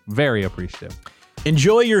very, very appreciative.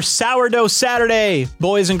 Enjoy your sourdough Saturday,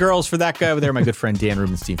 boys and girls. For that guy over there, my good friend Dan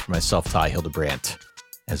Rubenstein. For myself, Ty Hildebrandt.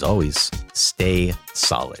 As always, stay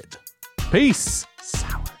solid. Peace.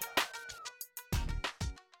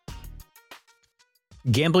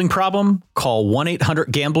 Gambling problem? Call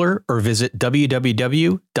 1-800-GAMBLER or visit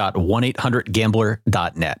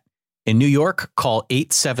www.1800gambler.net. In New York, call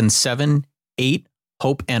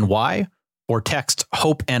 877-8-HOPE-NY or text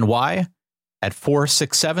HOPE-NY at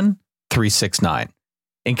 467-369.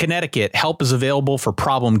 In Connecticut, help is available for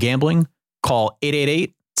problem gambling. Call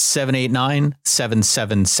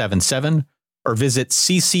 888-789-7777 or visit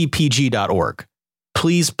ccpg.org.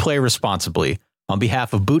 Please play responsibly. On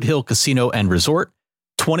behalf of Boot Hill Casino and Resort,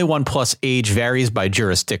 21 plus age varies by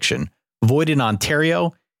jurisdiction. Void in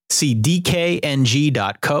Ontario. See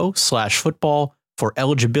dkng.co/football for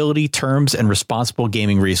eligibility, terms, and responsible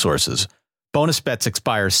gaming resources. Bonus bets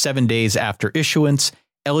expire 7 days after issuance.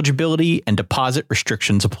 Eligibility and deposit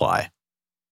restrictions apply.